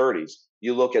his 30s.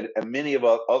 You look at many of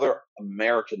other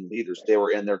American leaders; they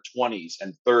were in their 20s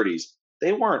and 30s.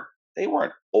 They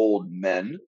weren't old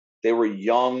men. They were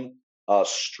young,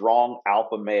 strong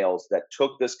alpha males that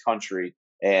took this country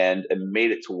and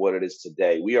made it to what it is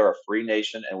today. We are a free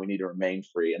nation, and we need to remain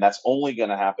free. And that's only going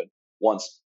to happen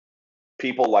once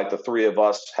people like the 3 of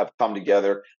us have come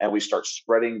together and we start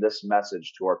spreading this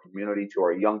message to our community, to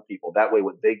our young people. That way,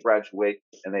 when they graduate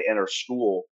and they enter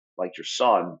school, like your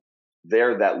son,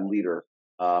 they're that leader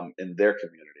in their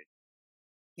community.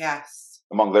 Yes.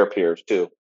 Among their peers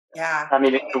too. Yeah. I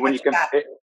mean, when you compare,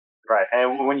 right,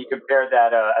 and when you compare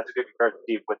that, as a good comparison,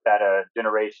 Steve, with that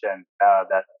generation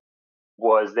that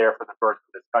was there for the birth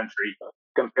of this country,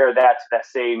 compare that to that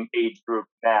same age group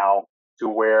now, to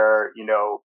where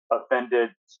offended,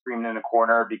 screaming in a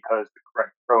corner because the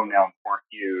correct pronouns weren't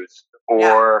used,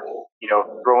 or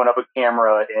throwing up a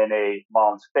camera in a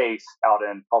mom's face out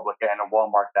in public and a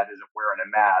Walmart that isn't wearing a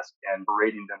mask and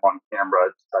berating them on camera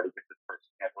to try to get this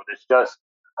person canceled. It's just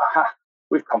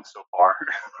we've come so far.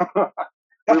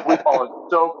 we've fallen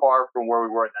so far from where we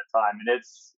were at that time, and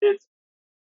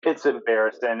it's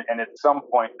embarrassing. And at some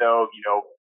point, though,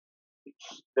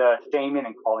 the shaming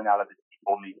and calling out of the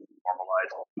people needs to be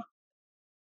normalized.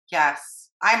 Yes,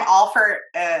 I'm all for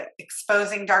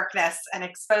exposing darkness and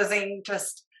exposing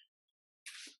just,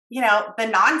 the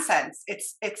nonsense.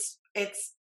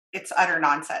 It's utter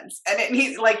nonsense, and it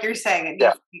needs, like you're saying, it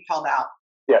needs to be called out.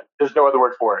 Yeah, there's no other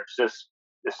word for it.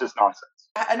 It's just nonsense.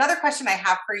 Another question I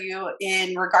have for you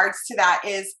in regards to that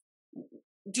is,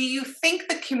 do you think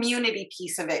the community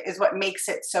piece of it is what makes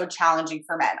it so challenging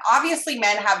for men? Obviously,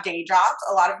 men have day jobs.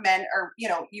 A lot of men are,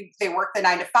 they work the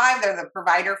 9 to 5. They're the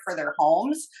provider for their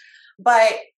homes.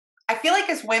 But I feel like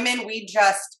as women,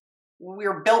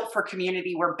 we're built for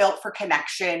community. We're built for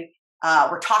connection.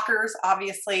 We're talkers,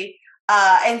 obviously.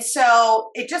 And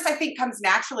so it just, I think, comes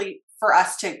naturally for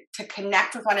us to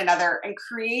connect with one another and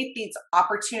create these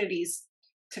opportunities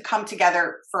to come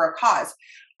together for a cause.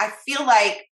 I feel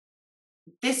like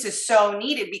this is so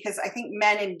needed because I think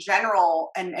men in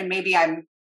general, and maybe I'm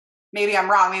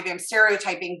wrong, maybe I'm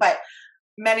stereotyping, but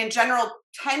men in general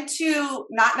tend to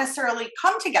not necessarily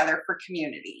come together for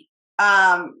community.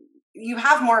 You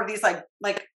have more of these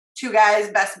like two guys,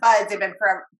 best buds, they've been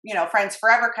forever, friends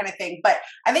forever kind of thing. But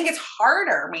I think it's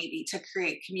harder maybe to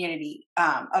create community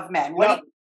of men.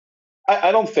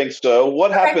 I don't think so.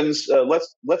 What happens?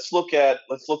 Let's look at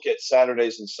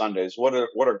Saturdays and Sundays. What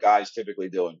are guys typically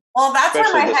doing? Well, that's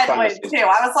where my head went too.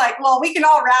 I was like, well, we can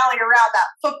all rally around that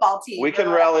football team. We can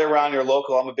rally around your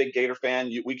local. I'm a big Gator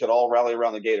fan. We could all rally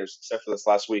around the Gators, except for this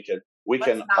last weekend. We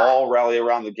can all rally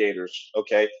around the Gators.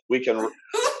 Okay, we can. All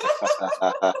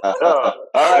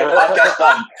right, podcast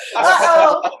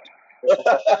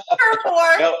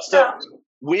done.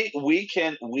 We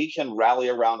can rally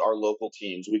around our local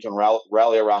teams. We can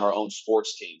rally around our own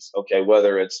sports teams. Okay,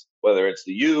 whether it's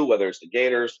the U, whether it's the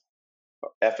Gators,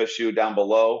 FSU down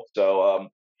below. So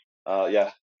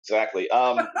yeah, exactly.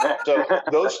 So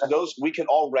those we can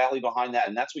all rally behind that,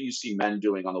 and that's what you see men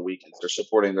doing on the weekends. They're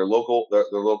supporting their local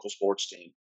sports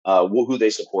team, who they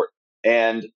support.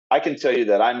 And I can tell you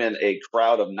that I'm in a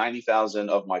crowd of 90,000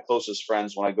 of my closest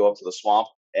friends when I go up to the swamp.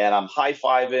 And I'm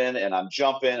high-fiving, and I'm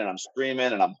jumping, and I'm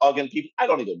screaming, and I'm hugging people I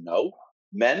don't even know.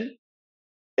 Men,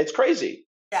 it's crazy.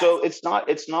 Yes. So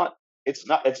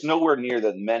it's nowhere near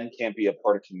that men can't be a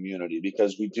part of community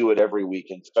because we do it every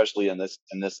weekend, especially in this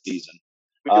season.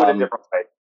 We do it a different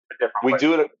way.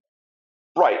 Do it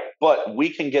right, but we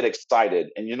can get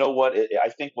excited. And you know what? I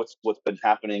think what's been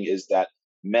happening is that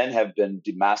men have been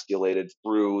demasculated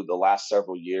through the last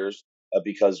several years.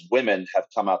 Because women have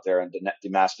come out there and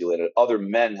demasculated. Other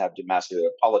men have demasculated.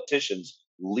 Politicians,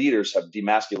 leaders have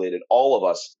demasculated all of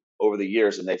us over the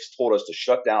years, and they've told us to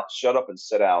shut up and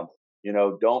sit down.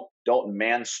 Don't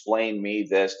mansplain me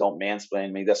this, don't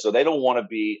mansplain me this. So they don't want to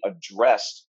be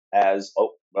addressed as, oh,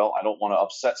 well, I don't want to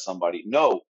upset somebody.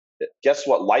 No, guess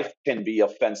what? Life can be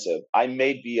offensive. I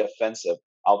may be offensive.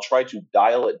 I'll try to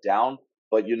dial it down,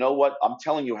 but you know what? I'm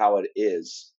telling you how it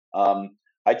is.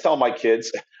 I tell my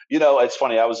kids, it's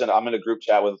funny. I'm in a group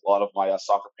chat with a lot of my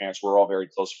soccer parents. We're all very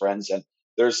close friends, and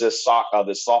there's this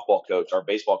softball coach, our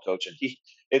baseball coach, and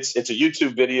it's a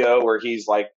YouTube video where he's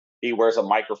like, he wears a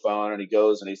microphone and he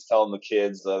goes and he's telling the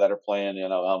kids that are playing,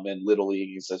 in Little League.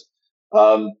 He says,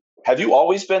 "Have you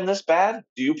always been this bad?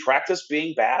 Do you practice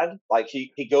being bad?" Like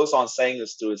he goes on saying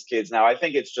this to his kids. Now I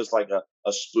think it's just like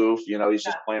a spoof. He's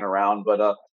just playing around,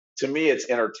 but to me it's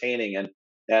entertaining and.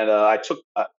 And I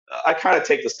kind of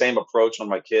take the same approach on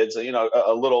my kids,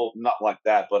 a little not like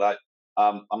that, but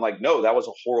I'm like, no, that was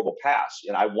a horrible pass,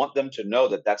 and I want them to know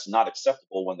that that's not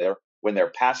acceptable when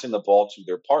they're passing the ball to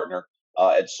their partner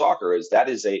at soccer. That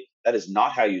is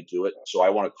not how you do it. So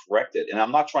I want to correct it, and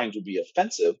I'm not trying to be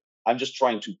offensive. I'm just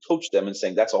trying to coach them and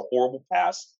saying that's a horrible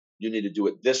pass. You need to do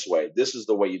it this way. This is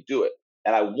the way you do it,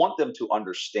 and I want them to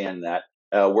understand that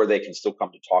where they can still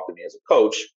come to talk to me as a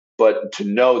coach, but to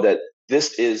know that.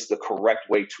 This is the correct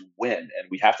way to win, and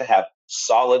we have to have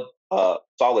solid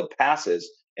passes,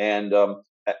 and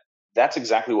that's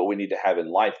exactly what we need to have in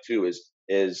life too.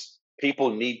 Is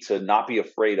people need to not be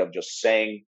afraid of just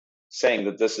saying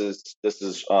that this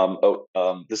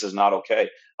is not okay.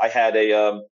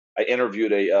 I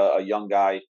interviewed a young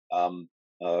guy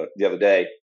the other day,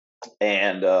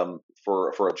 and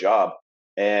for a job,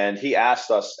 and he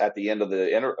asked us at the end of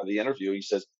the interview. He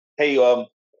says, "Hey,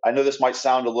 I know this might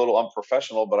sound a little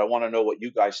unprofessional, but I want to know what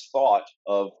you guys thought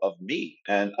of me."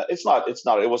 And it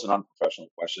was an unprofessional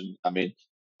question. I mean,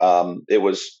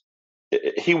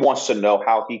 he wants to know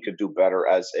how he could do better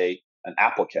as an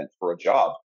applicant for a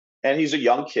job. And he's a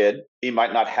young kid. He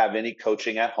might not have any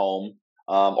coaching at home,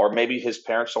 or maybe his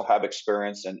parents will have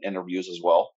experience in interviews as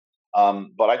well.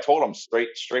 But I told him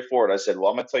straightforward. I said, well,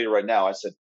 I'm going to tell you right now. I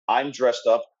said, I'm dressed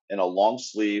up in a long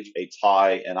sleeve, a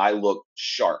tie, and I look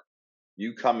sharp.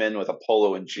 You come in with a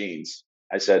polo and jeans.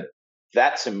 I said,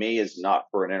 that to me is not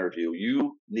for an interview.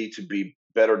 You need to be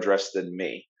better dressed than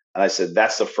me. And I said,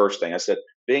 that's the first thing. I said,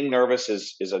 being nervous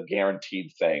is a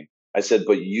guaranteed thing. I said,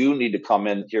 but you need to come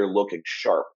in here looking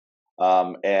sharp.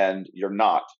 And you're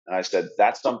not. And I said,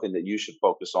 that's something that you should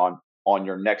focus on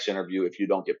your next interview if you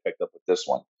don't get picked up with this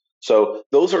one. So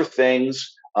those are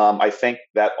things I think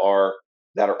that are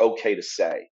okay to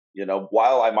say. You know,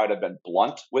 while I might have been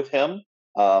blunt with him,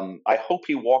 I hope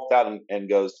he walked out and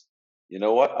goes, you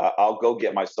know what, I'll go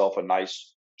get myself a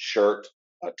nice shirt,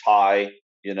 a tie,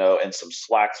 you know, and some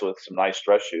slacks with some nice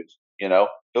dress shoes. You know,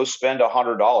 go spend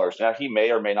 $100. Now he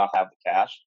may or may not have the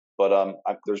cash, but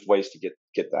there's ways to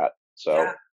get that. So.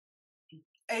 Yeah.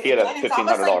 He had a $1,500 it's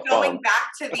almost like going phone.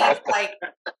 back to these, like,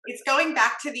 it's going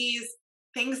back to these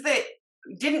things that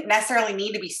didn't necessarily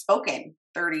need to be spoken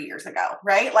 30 years ago,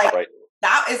 right? Like, right.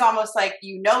 That is almost like,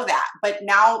 you know that. But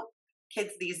now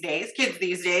kids these days,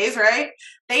 right?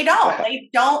 They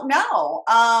don't know.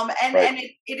 And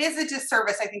it is a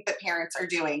disservice, I think, that parents are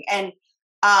doing. And,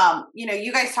 you know,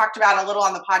 you guys talked about a little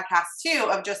on the podcast too,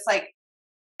 of just like,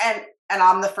 and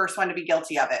I'm the first one to be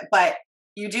guilty of it, but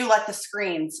you do let the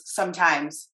screens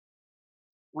sometimes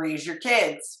raise your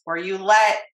kids, or you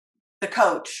let the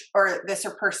coach or this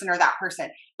or person or that person.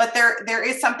 But there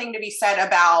is something to be said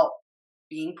about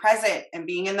being present and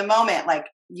being in the moment. Like,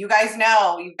 you guys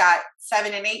know, you've got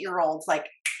 7 and 8-year-olds, like,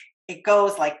 it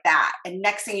goes like that. And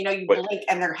next thing you know, you blink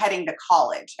and they're heading to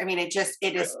college. I mean, it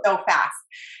is so fast.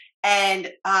 And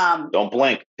don't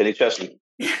blink, Penny Chesney.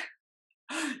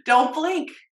 Don't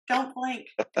blink.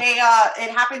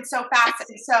 It happens so fast.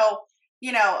 And so,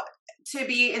 you know, to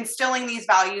be instilling these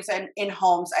values in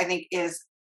homes, I think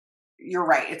you're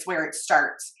right. It's where it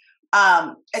starts.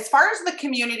 As far as the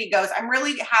community goes, I'm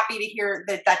really happy to hear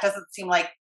that doesn't seem like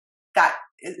that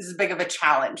is as big of a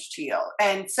challenge to you.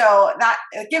 And so that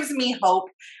it gives me hope.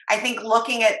 I think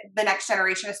looking at the next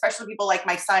generation, especially people like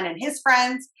my son and his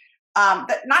friends,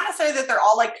 that not necessarily that they're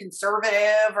all like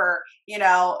conservative or, you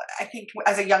know, I think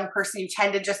as a young person, you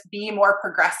tend to just be more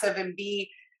progressive and be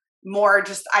more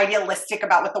just idealistic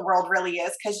about what the world really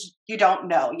is, because you don't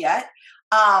know yet.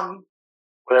 Well,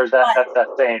 there's that's that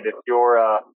saying, if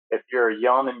you're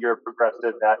young and you're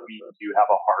progressive, that means you have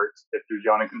a heart. If you're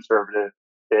young and conservative,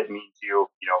 it means you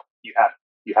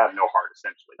have no heart,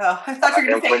 essentially. Oh, I thought you were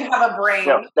going to say you have a brain.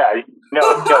 No.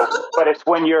 But it's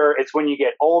when you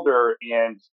get older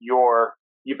and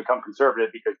you become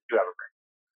conservative because you have a brain.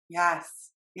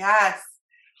 Yes.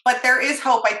 But there is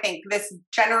hope. I think this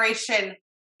generation,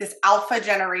 this alpha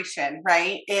generation,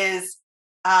 right, is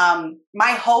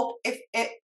my hope,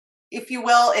 if you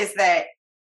will, is that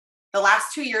the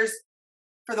last 2 years,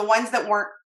 for the ones that weren't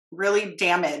really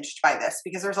damaged by this,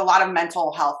 because there's a lot of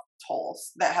mental health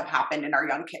tolls that have happened in our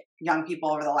young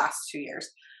people over the last 2 years.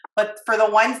 But for the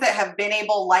ones that have been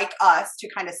able, like us, to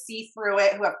kind of see through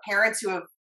it, who have parents who have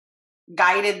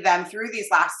guided them through these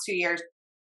last 2 years,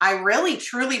 I really,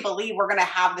 truly believe we're going to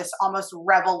have this almost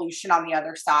revolution on the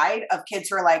other side of kids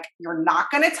who are like, you're not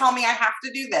going to tell me I have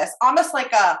to do this. Almost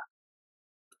like a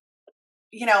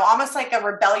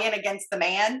rebellion against the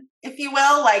man, if you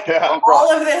will. Like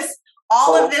all of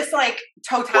this like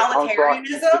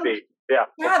totalitarianism.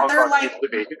 They're like,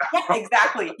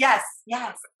 exactly. Yes.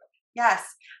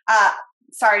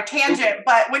 Sorry, tangent.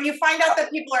 But when you find out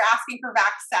that people are asking for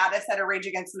vax status at a Rage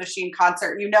Against the Machine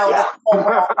concert, you know that the whole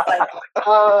world is like,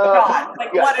 God,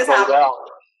 like what is happening?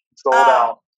 Sold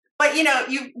out. But you know,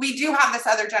 we do have this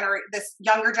this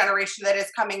younger generation that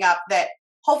is coming up that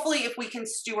hopefully, if we can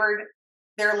steward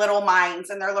their little minds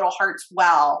and their little hearts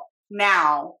well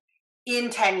now, in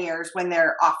 10 years when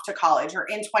they're off to college, or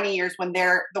in 20 years when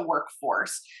they're the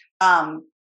workforce,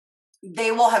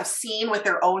 they will have seen with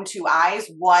their own 2 eyes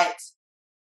what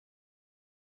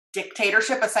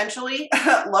dictatorship essentially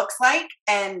looks like,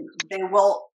 and they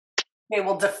will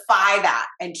defy that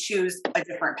and choose a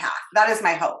different path. That is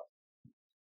my hope.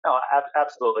 No,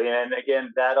 absolutely. And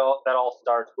again, that all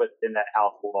starts within that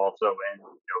household also, and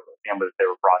the family that they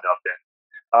were brought up in.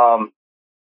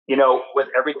 With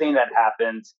everything that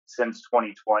happened since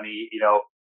 2020,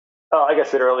 like I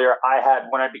said earlier,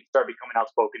 when I started becoming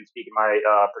outspoken, speaking my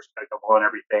perspective on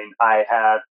everything, I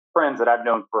had friends that I've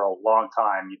known for a long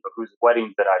time, whose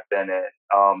weddings that I've been in,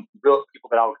 real people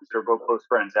that I would consider real close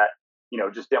friends that,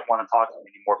 just didn't want to talk to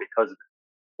me anymore because of it.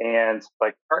 And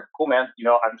like, all right, cool, man.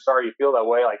 I'm sorry you feel that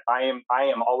way. Like I am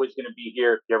always going to be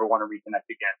here if you ever want to reconnect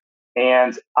again.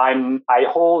 And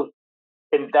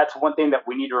and that's one thing that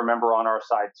we need to remember on our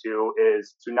side too,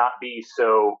 is to not be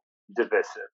so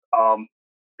divisive.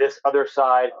 This other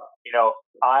side,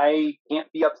 I can't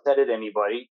be upset at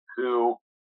anybody who,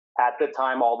 at the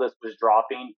time all this was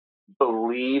dropping,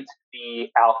 believed the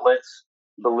outlets,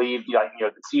 believed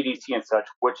the CDC and such,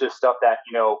 which is stuff that,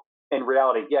 in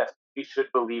reality, yes, we should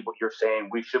believe what you're saying.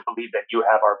 We should believe that you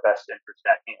have our best interest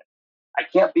at hand. I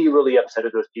can't be really upset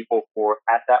at those people for,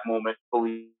 at that moment,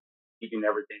 believing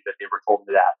everything that they were told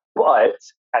to that. But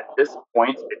at this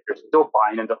point, if you're still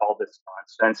buying into all this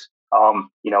nonsense,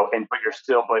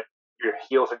 but your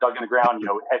heels are dug in the ground,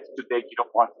 head's too big, you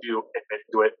don't want to admit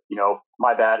to it,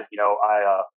 my bad,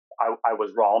 I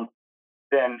was wrong,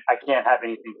 then I can't have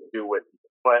anything to do with it.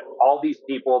 But all these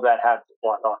people that have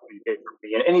blocked off communication from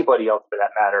me, and anybody else for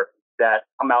that matter, that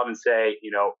come out and say,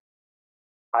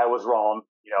 I was wrong,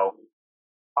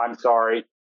 I'm sorry,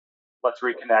 let's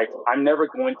reconnect. I'm never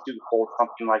going to hold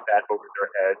something like that over their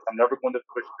heads. I'm never going to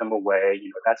push them away.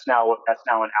 That's now an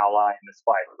ally in this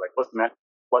fight. Like, listen, man,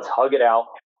 let's hug it out.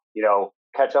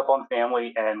 Catch up on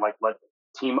family and let's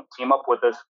team up with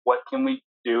us. What can we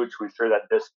do to ensure that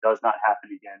this does not happen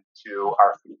again to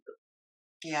our future?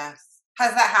 Yes.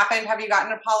 Has that happened? Have you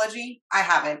gotten an apology? I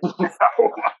haven't. No.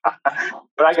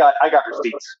 But I got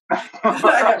receipts. I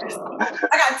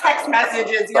got text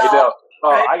messages, y'all. I know. Oh,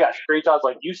 right? I got screenshots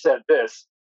like, you said this.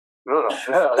 Ugh,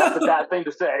 that's a bad thing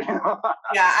to say.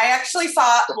 Yeah, I actually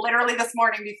saw literally this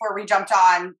morning before we jumped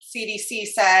on, CDC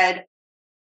said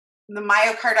the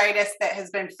myocarditis that has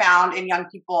been found in young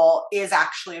people is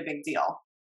actually a big deal.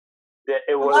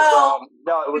 It was.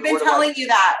 We've been telling you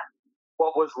that.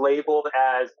 What was labeled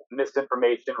as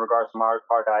misinformation in regards to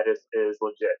myocarditis is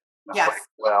legit. Yes.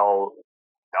 Well,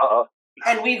 duh.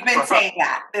 And we've been saying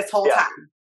that this whole time.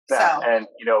 Yeah. So. And,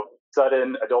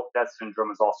 sudden adult death syndrome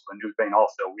is also a new thing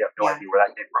also. We have no idea where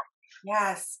that came from.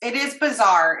 Yes. It is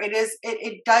bizarre.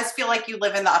 It does feel like you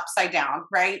live in the upside down,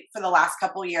 right? For the last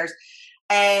couple of years.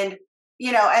 And,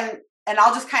 and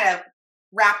I'll just kind of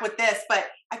wrap with this, but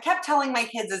I kept telling my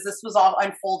kids as this was all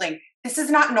unfolding, this is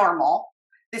not normal.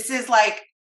 This is like,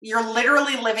 you're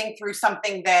literally living through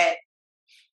something that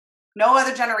no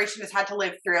other generation has had to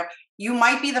live through. You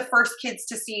might be the first kids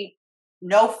to see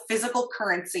no physical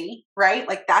currency, right?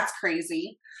 Like, that's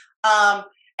crazy.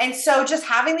 And so just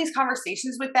having these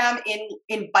conversations with them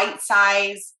in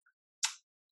bite-size,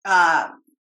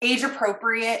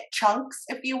 age-appropriate chunks,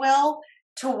 if you will,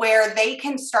 to where they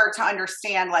can start to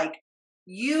understand, like,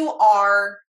 you're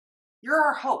our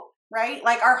hope, right?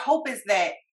 Like, our hope is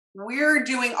that we're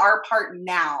doing our part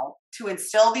now to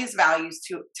instill these values,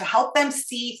 to help them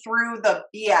see through the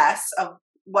BS of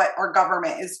what our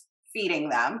government is feeding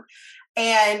them,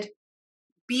 and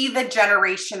be the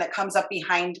generation that comes up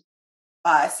behind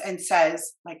us and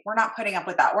says, like, we're not putting up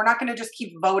with that. We're not going to just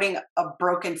keep voting a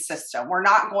broken system. We're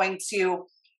not going to,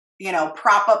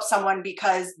 prop up someone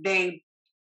because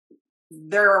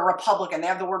they're a Republican. They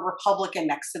have the word Republican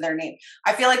next to their name.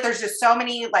 I feel like there's just so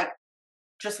many,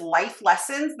 just life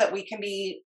lessons that we can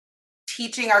be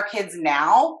teaching our kids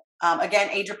now, again,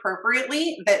 age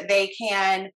appropriately, that they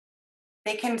can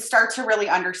start to really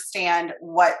understand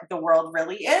what the world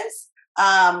really is,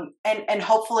 and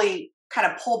hopefully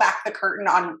kind of pull back the curtain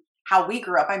on how we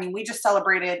grew up. I mean, we just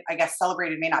celebrated, I guess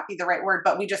celebrated may not be the right word,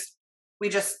 but we just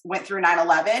went through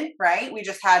 9/11, right? We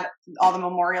just had all the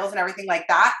memorials and everything like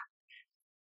that.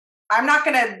 I'm not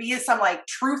going to be some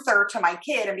truther to my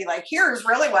kid and be like, here's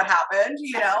really what happened,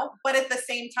 but at the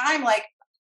same time,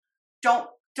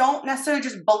 don't necessarily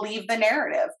just believe the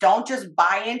narrative. Don't just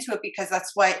buy into it because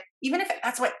even if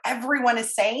that's what everyone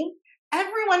is saying,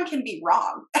 everyone can be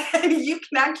wrong. And you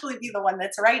can actually be the one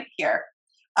that's right here.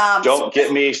 Don't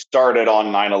get me started on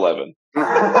 9/11. We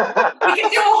can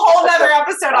do a whole other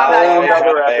episode on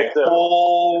that. A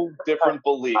whole different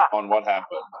belief on what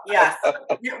happened. Yes.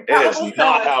 It is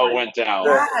not how it went down.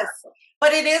 Yes.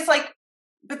 But it is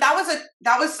but that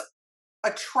was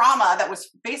a trauma that was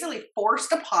basically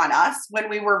forced upon us when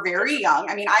we were very young.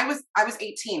 I mean, I was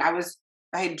 18. I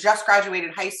had just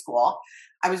graduated high school.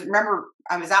 I was at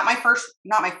not my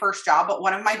first job, but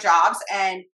one of my jobs.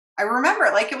 And I remember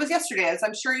it like it was yesterday, as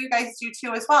I'm sure you guys do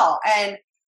too as well. And,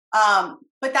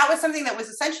 but that was something that was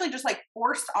essentially just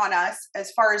forced on us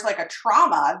as far as a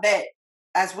trauma that,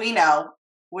 as we know,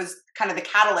 was kind of the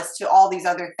catalyst to all these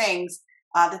other things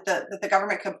that the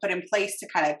government could put in place to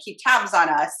kind of keep tabs on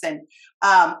us.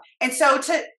 And so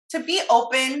to be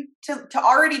open, to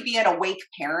already be an awake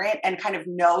parent and kind of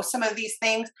know some of these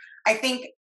things, I think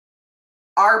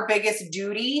our biggest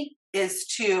duty is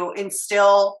to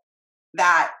instill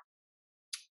that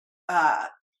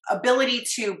ability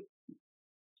to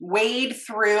wade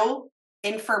through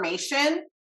information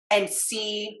and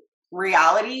see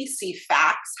reality, see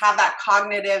facts, have that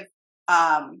cognitive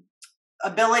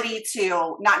ability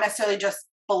to not necessarily just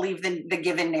believe the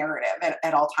given narrative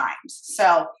at all times.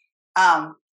 So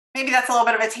maybe that's a little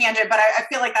bit of a tangent, but I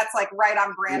feel like that's like right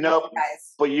on brand with you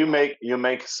guys. But you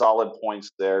make solid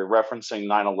points there, referencing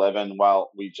 9/11.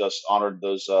 While we just honored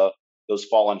those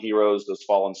fallen heroes, those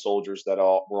fallen soldiers that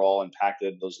were all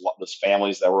impacted, those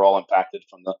families that were all impacted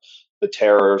from the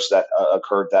terrors that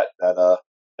occurred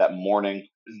that morning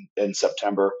in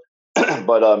September.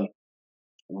 But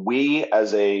we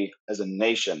as a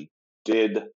nation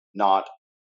did not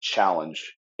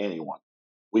challenge anyone.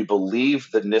 We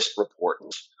believed the NIST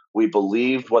reports. We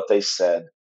believed what they said.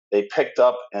 They picked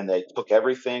up and they took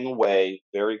everything away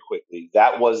very quickly.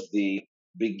 That was the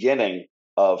beginning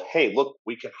of, hey, look,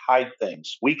 we can hide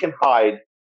things. We can hide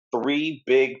 3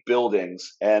 big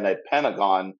buildings and a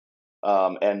Pentagon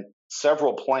and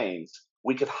several planes.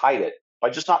 We could hide it by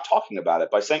just not talking about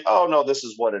it, by saying, oh, no, this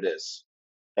is what it is.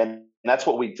 And that's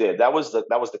what we did. That was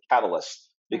the catalyst,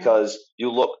 because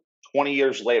you look 20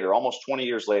 years later, almost 20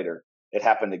 years later, it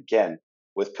happened again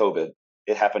with COVID.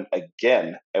 It happened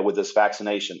again with this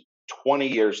vaccination. 20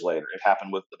 years later, it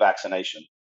happened with the vaccination.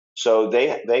 So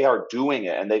they are doing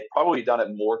it, and they've probably done it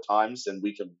more times than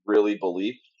we can really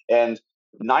believe. And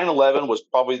 9/11 was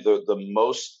probably the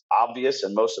most obvious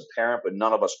and most apparent, but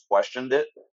none of us questioned it.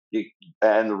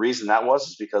 And the reason that was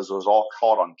is because it was all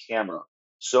caught on camera.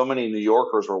 So many New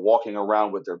Yorkers were walking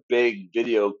around with their big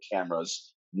video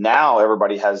cameras. Now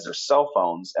everybody has their cell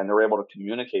phones, and they're able to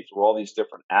communicate through all these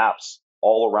different apps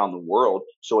all around the world.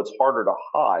 So it's harder to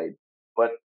hide,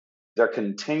 but they're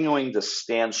continuing to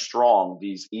stand strong,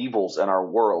 these evils in our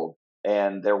world,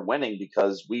 and they're winning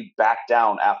because we backed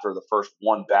down after the first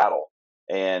one battle.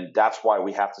 And that's why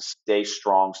we have to stay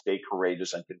strong, stay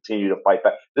courageous, and continue to fight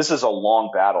back. This is a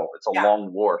long battle. It's a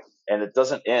long war, and it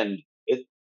doesn't end.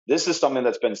 This is something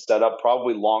that's been set up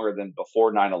probably longer than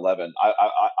before 9/11.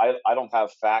 I don't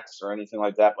have facts or anything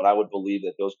like that, but I would believe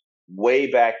that goes way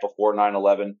back before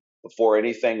 9/11, before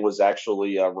anything was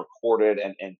actually recorded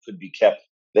and could be kept.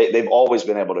 They've always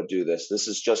been able to do this. This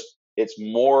is just, it's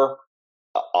more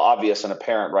obvious and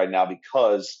apparent right now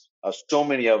because so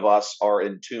many of us are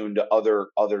in tune to other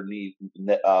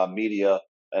media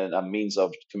and means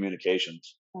of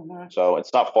communications. Mm-hmm. So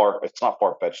it's not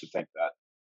far-fetched to think that.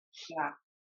 Yeah.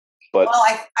 But well,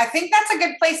 I think that's a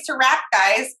good place to wrap,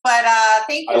 guys. But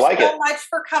thank you so much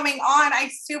for coming on. I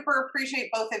super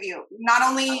appreciate both of you. Not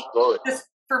only just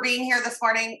for being here this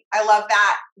morning, I love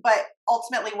that, but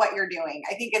ultimately what you're doing.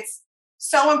 I think it's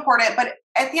so important. But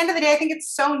at the end of the day, I think it's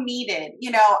so needed.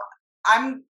 You know,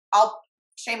 I'll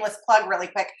shameless plug really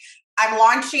quick. I'm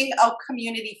launching a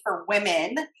community for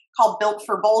women called Built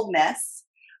for Boldness.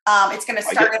 It's going to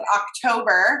start in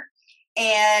October.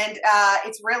 And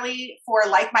it's really for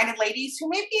like-minded ladies who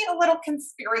may be a little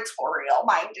conspiratorial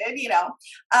minded, you know.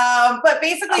 But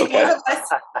basically those of us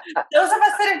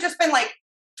that have just been like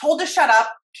told to shut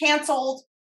up, canceled,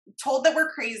 told that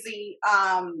we're crazy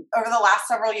over the last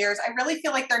several years, I really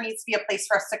feel like there needs to be a place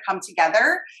for us to come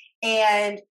together.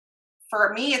 And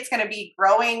for me, it's going to be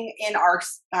growing in our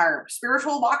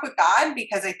spiritual walk with God,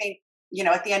 because I think, you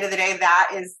know, at the end of the day,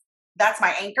 that's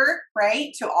my anchor,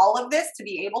 right, to all of this, to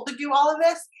be able to do all of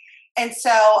this. And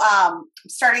so I'm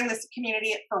starting this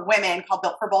community for women called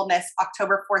Built for Boldness.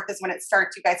 October 4th is when it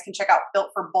starts. You guys can check out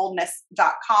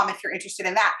builtforboldness.com if you're interested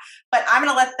in that. But I'm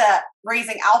going to let the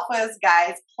Raising Alphas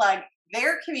guys plug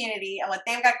their community and what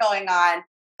they've got going on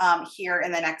here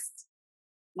in the next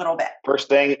little bit. First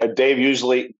thing, Dave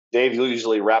usually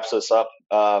wraps us up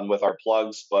with our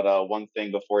plugs. But one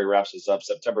thing before he wraps us up,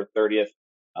 September 30th,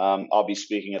 I'll be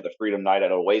speaking at the Freedom Night at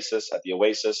the Oasis.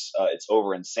 It's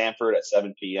over in Sanford at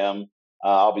 7 p.m.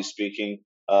 I'll be speaking.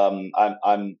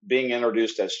 I'm being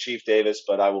introduced as Chief Davis,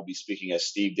 but I will be speaking as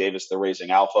Steve Davis, the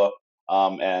Raising Alpha.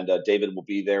 And David will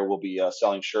be there. We'll be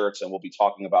selling shirts, and we'll be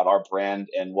talking about our brand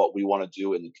and what we want to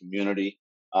do in the community.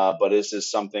 But this is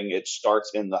something, it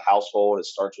starts in the household. It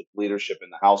starts with leadership in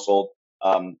the household.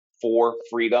 For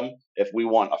freedom. If we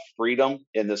want a freedom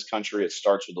in this country, it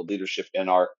starts with the leadership in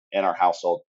our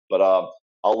household. But I'll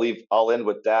end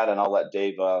with that, and I'll let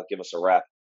Dave give us a wrap.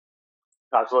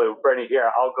 Absolutely, Brittany.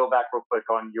 Here, I'll go back real quick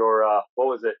on your what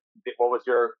was it? What was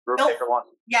your group ticker one?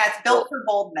 Yeah, it's Built for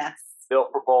Boldness.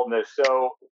 Built for Boldness.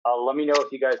 So let me know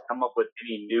if you guys come up with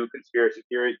any new conspiracy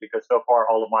theories, because so far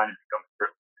all of mine have come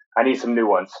true. I need some new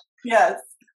ones. Yes.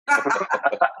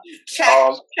 check.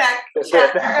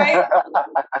 Right?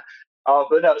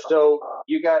 But no, so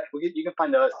you can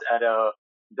find us at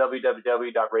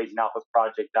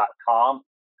www.raisingalphasproject.com.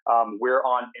 We're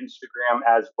on Instagram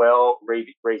as well,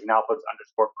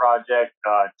 @raisingalphas_project.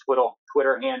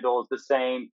 Twitter handle is the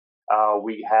same.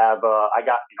 We have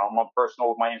I'm on personal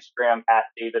with my Instagram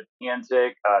 @David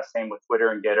Panzik. Same with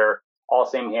Twitter and Getter. All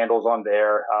same handles on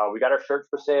there. We got our shirts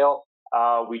for sale.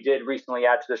 We did recently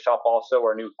add to the shop also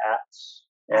our new hats,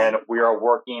 and we are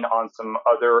working on some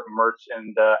other merch at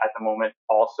the moment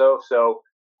also. So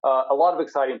a lot of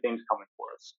exciting things coming for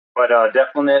us. But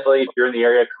definitely, if you're in the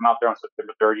area, come out there on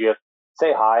September 30th.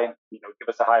 Say hi, give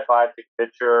us a high five, take a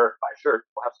picture, buy a shirt.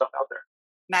 We'll have stuff out there.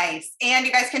 Nice. And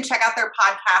you guys can check out their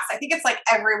podcast. I think it's like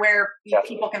everywhere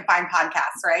people can find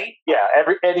podcasts, right? Yeah,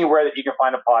 anywhere that you can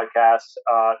find a podcast,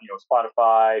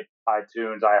 Spotify,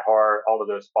 iTunes, iHeart, all of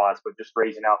those spots, but just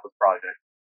Raising Alpha's project.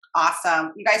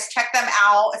 Awesome. You guys check them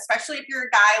out, especially if you're a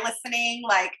guy listening.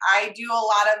 Like I do a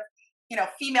lot of,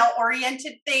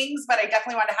 female-oriented things, but I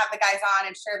definitely want to have the guys on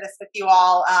and share this with you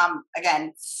all.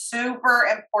 Again, super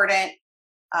important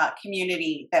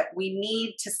community that we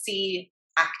need to see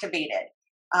activated.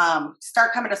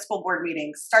 Start coming to school board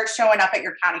meetings. Start showing up at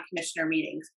your county commissioner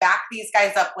meetings. Back these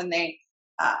guys up when they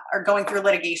are going through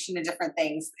litigation and different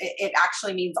things. It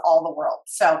actually means all the world.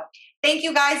 So thank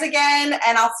you guys again,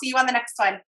 and I'll see you on the next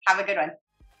one. Have a good one.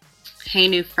 Hey,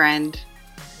 new friend.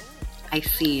 I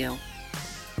see you.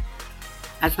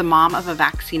 As the mom of a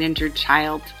vaccine-injured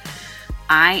child,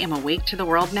 I am awake to the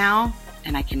world now,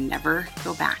 and I can never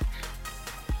go back.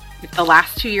 If the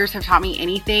last 2 years have taught me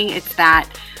anything, it's that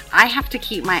I have to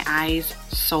keep my eyes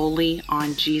solely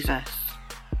on Jesus.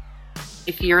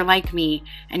 If you're like me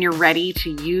and you're ready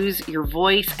to use your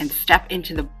voice and step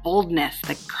into the boldness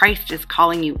that Christ is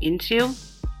calling you into,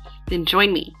 then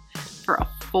join me for a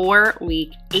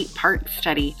 4-week, 8-part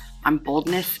study on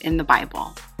boldness in the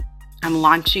Bible. I'm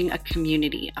launching a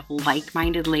community of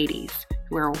like-minded ladies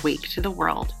who are awake to the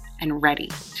world and ready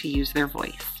to use their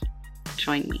voice.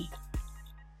 Join me.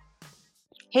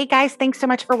 Hey guys, thanks so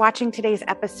much for watching today's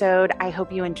episode. I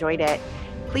hope you enjoyed it.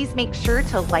 Please make sure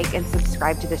to like and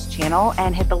subscribe to this channel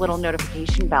and hit the little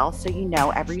notification bell so you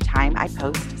know every time I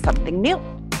post something new.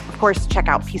 Of course, check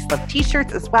out Peace Love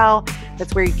t-shirts as well.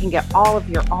 That's where you can get all of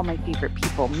your All My Favorite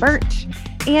People merch.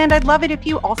 And I'd love it if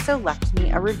you also left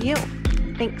me a review.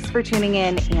 Thanks for tuning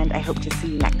in, and I hope to see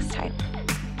you next time.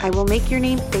 I will make your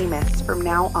name famous from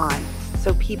now on,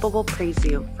 so people will praise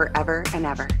you forever and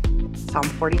ever. Psalm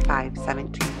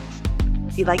 45:17.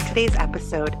 If you like today's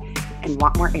episode and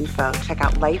want more info, check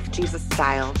out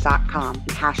lifejesusstyle.com and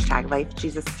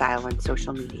 #LifeJesusStyle on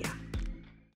social media.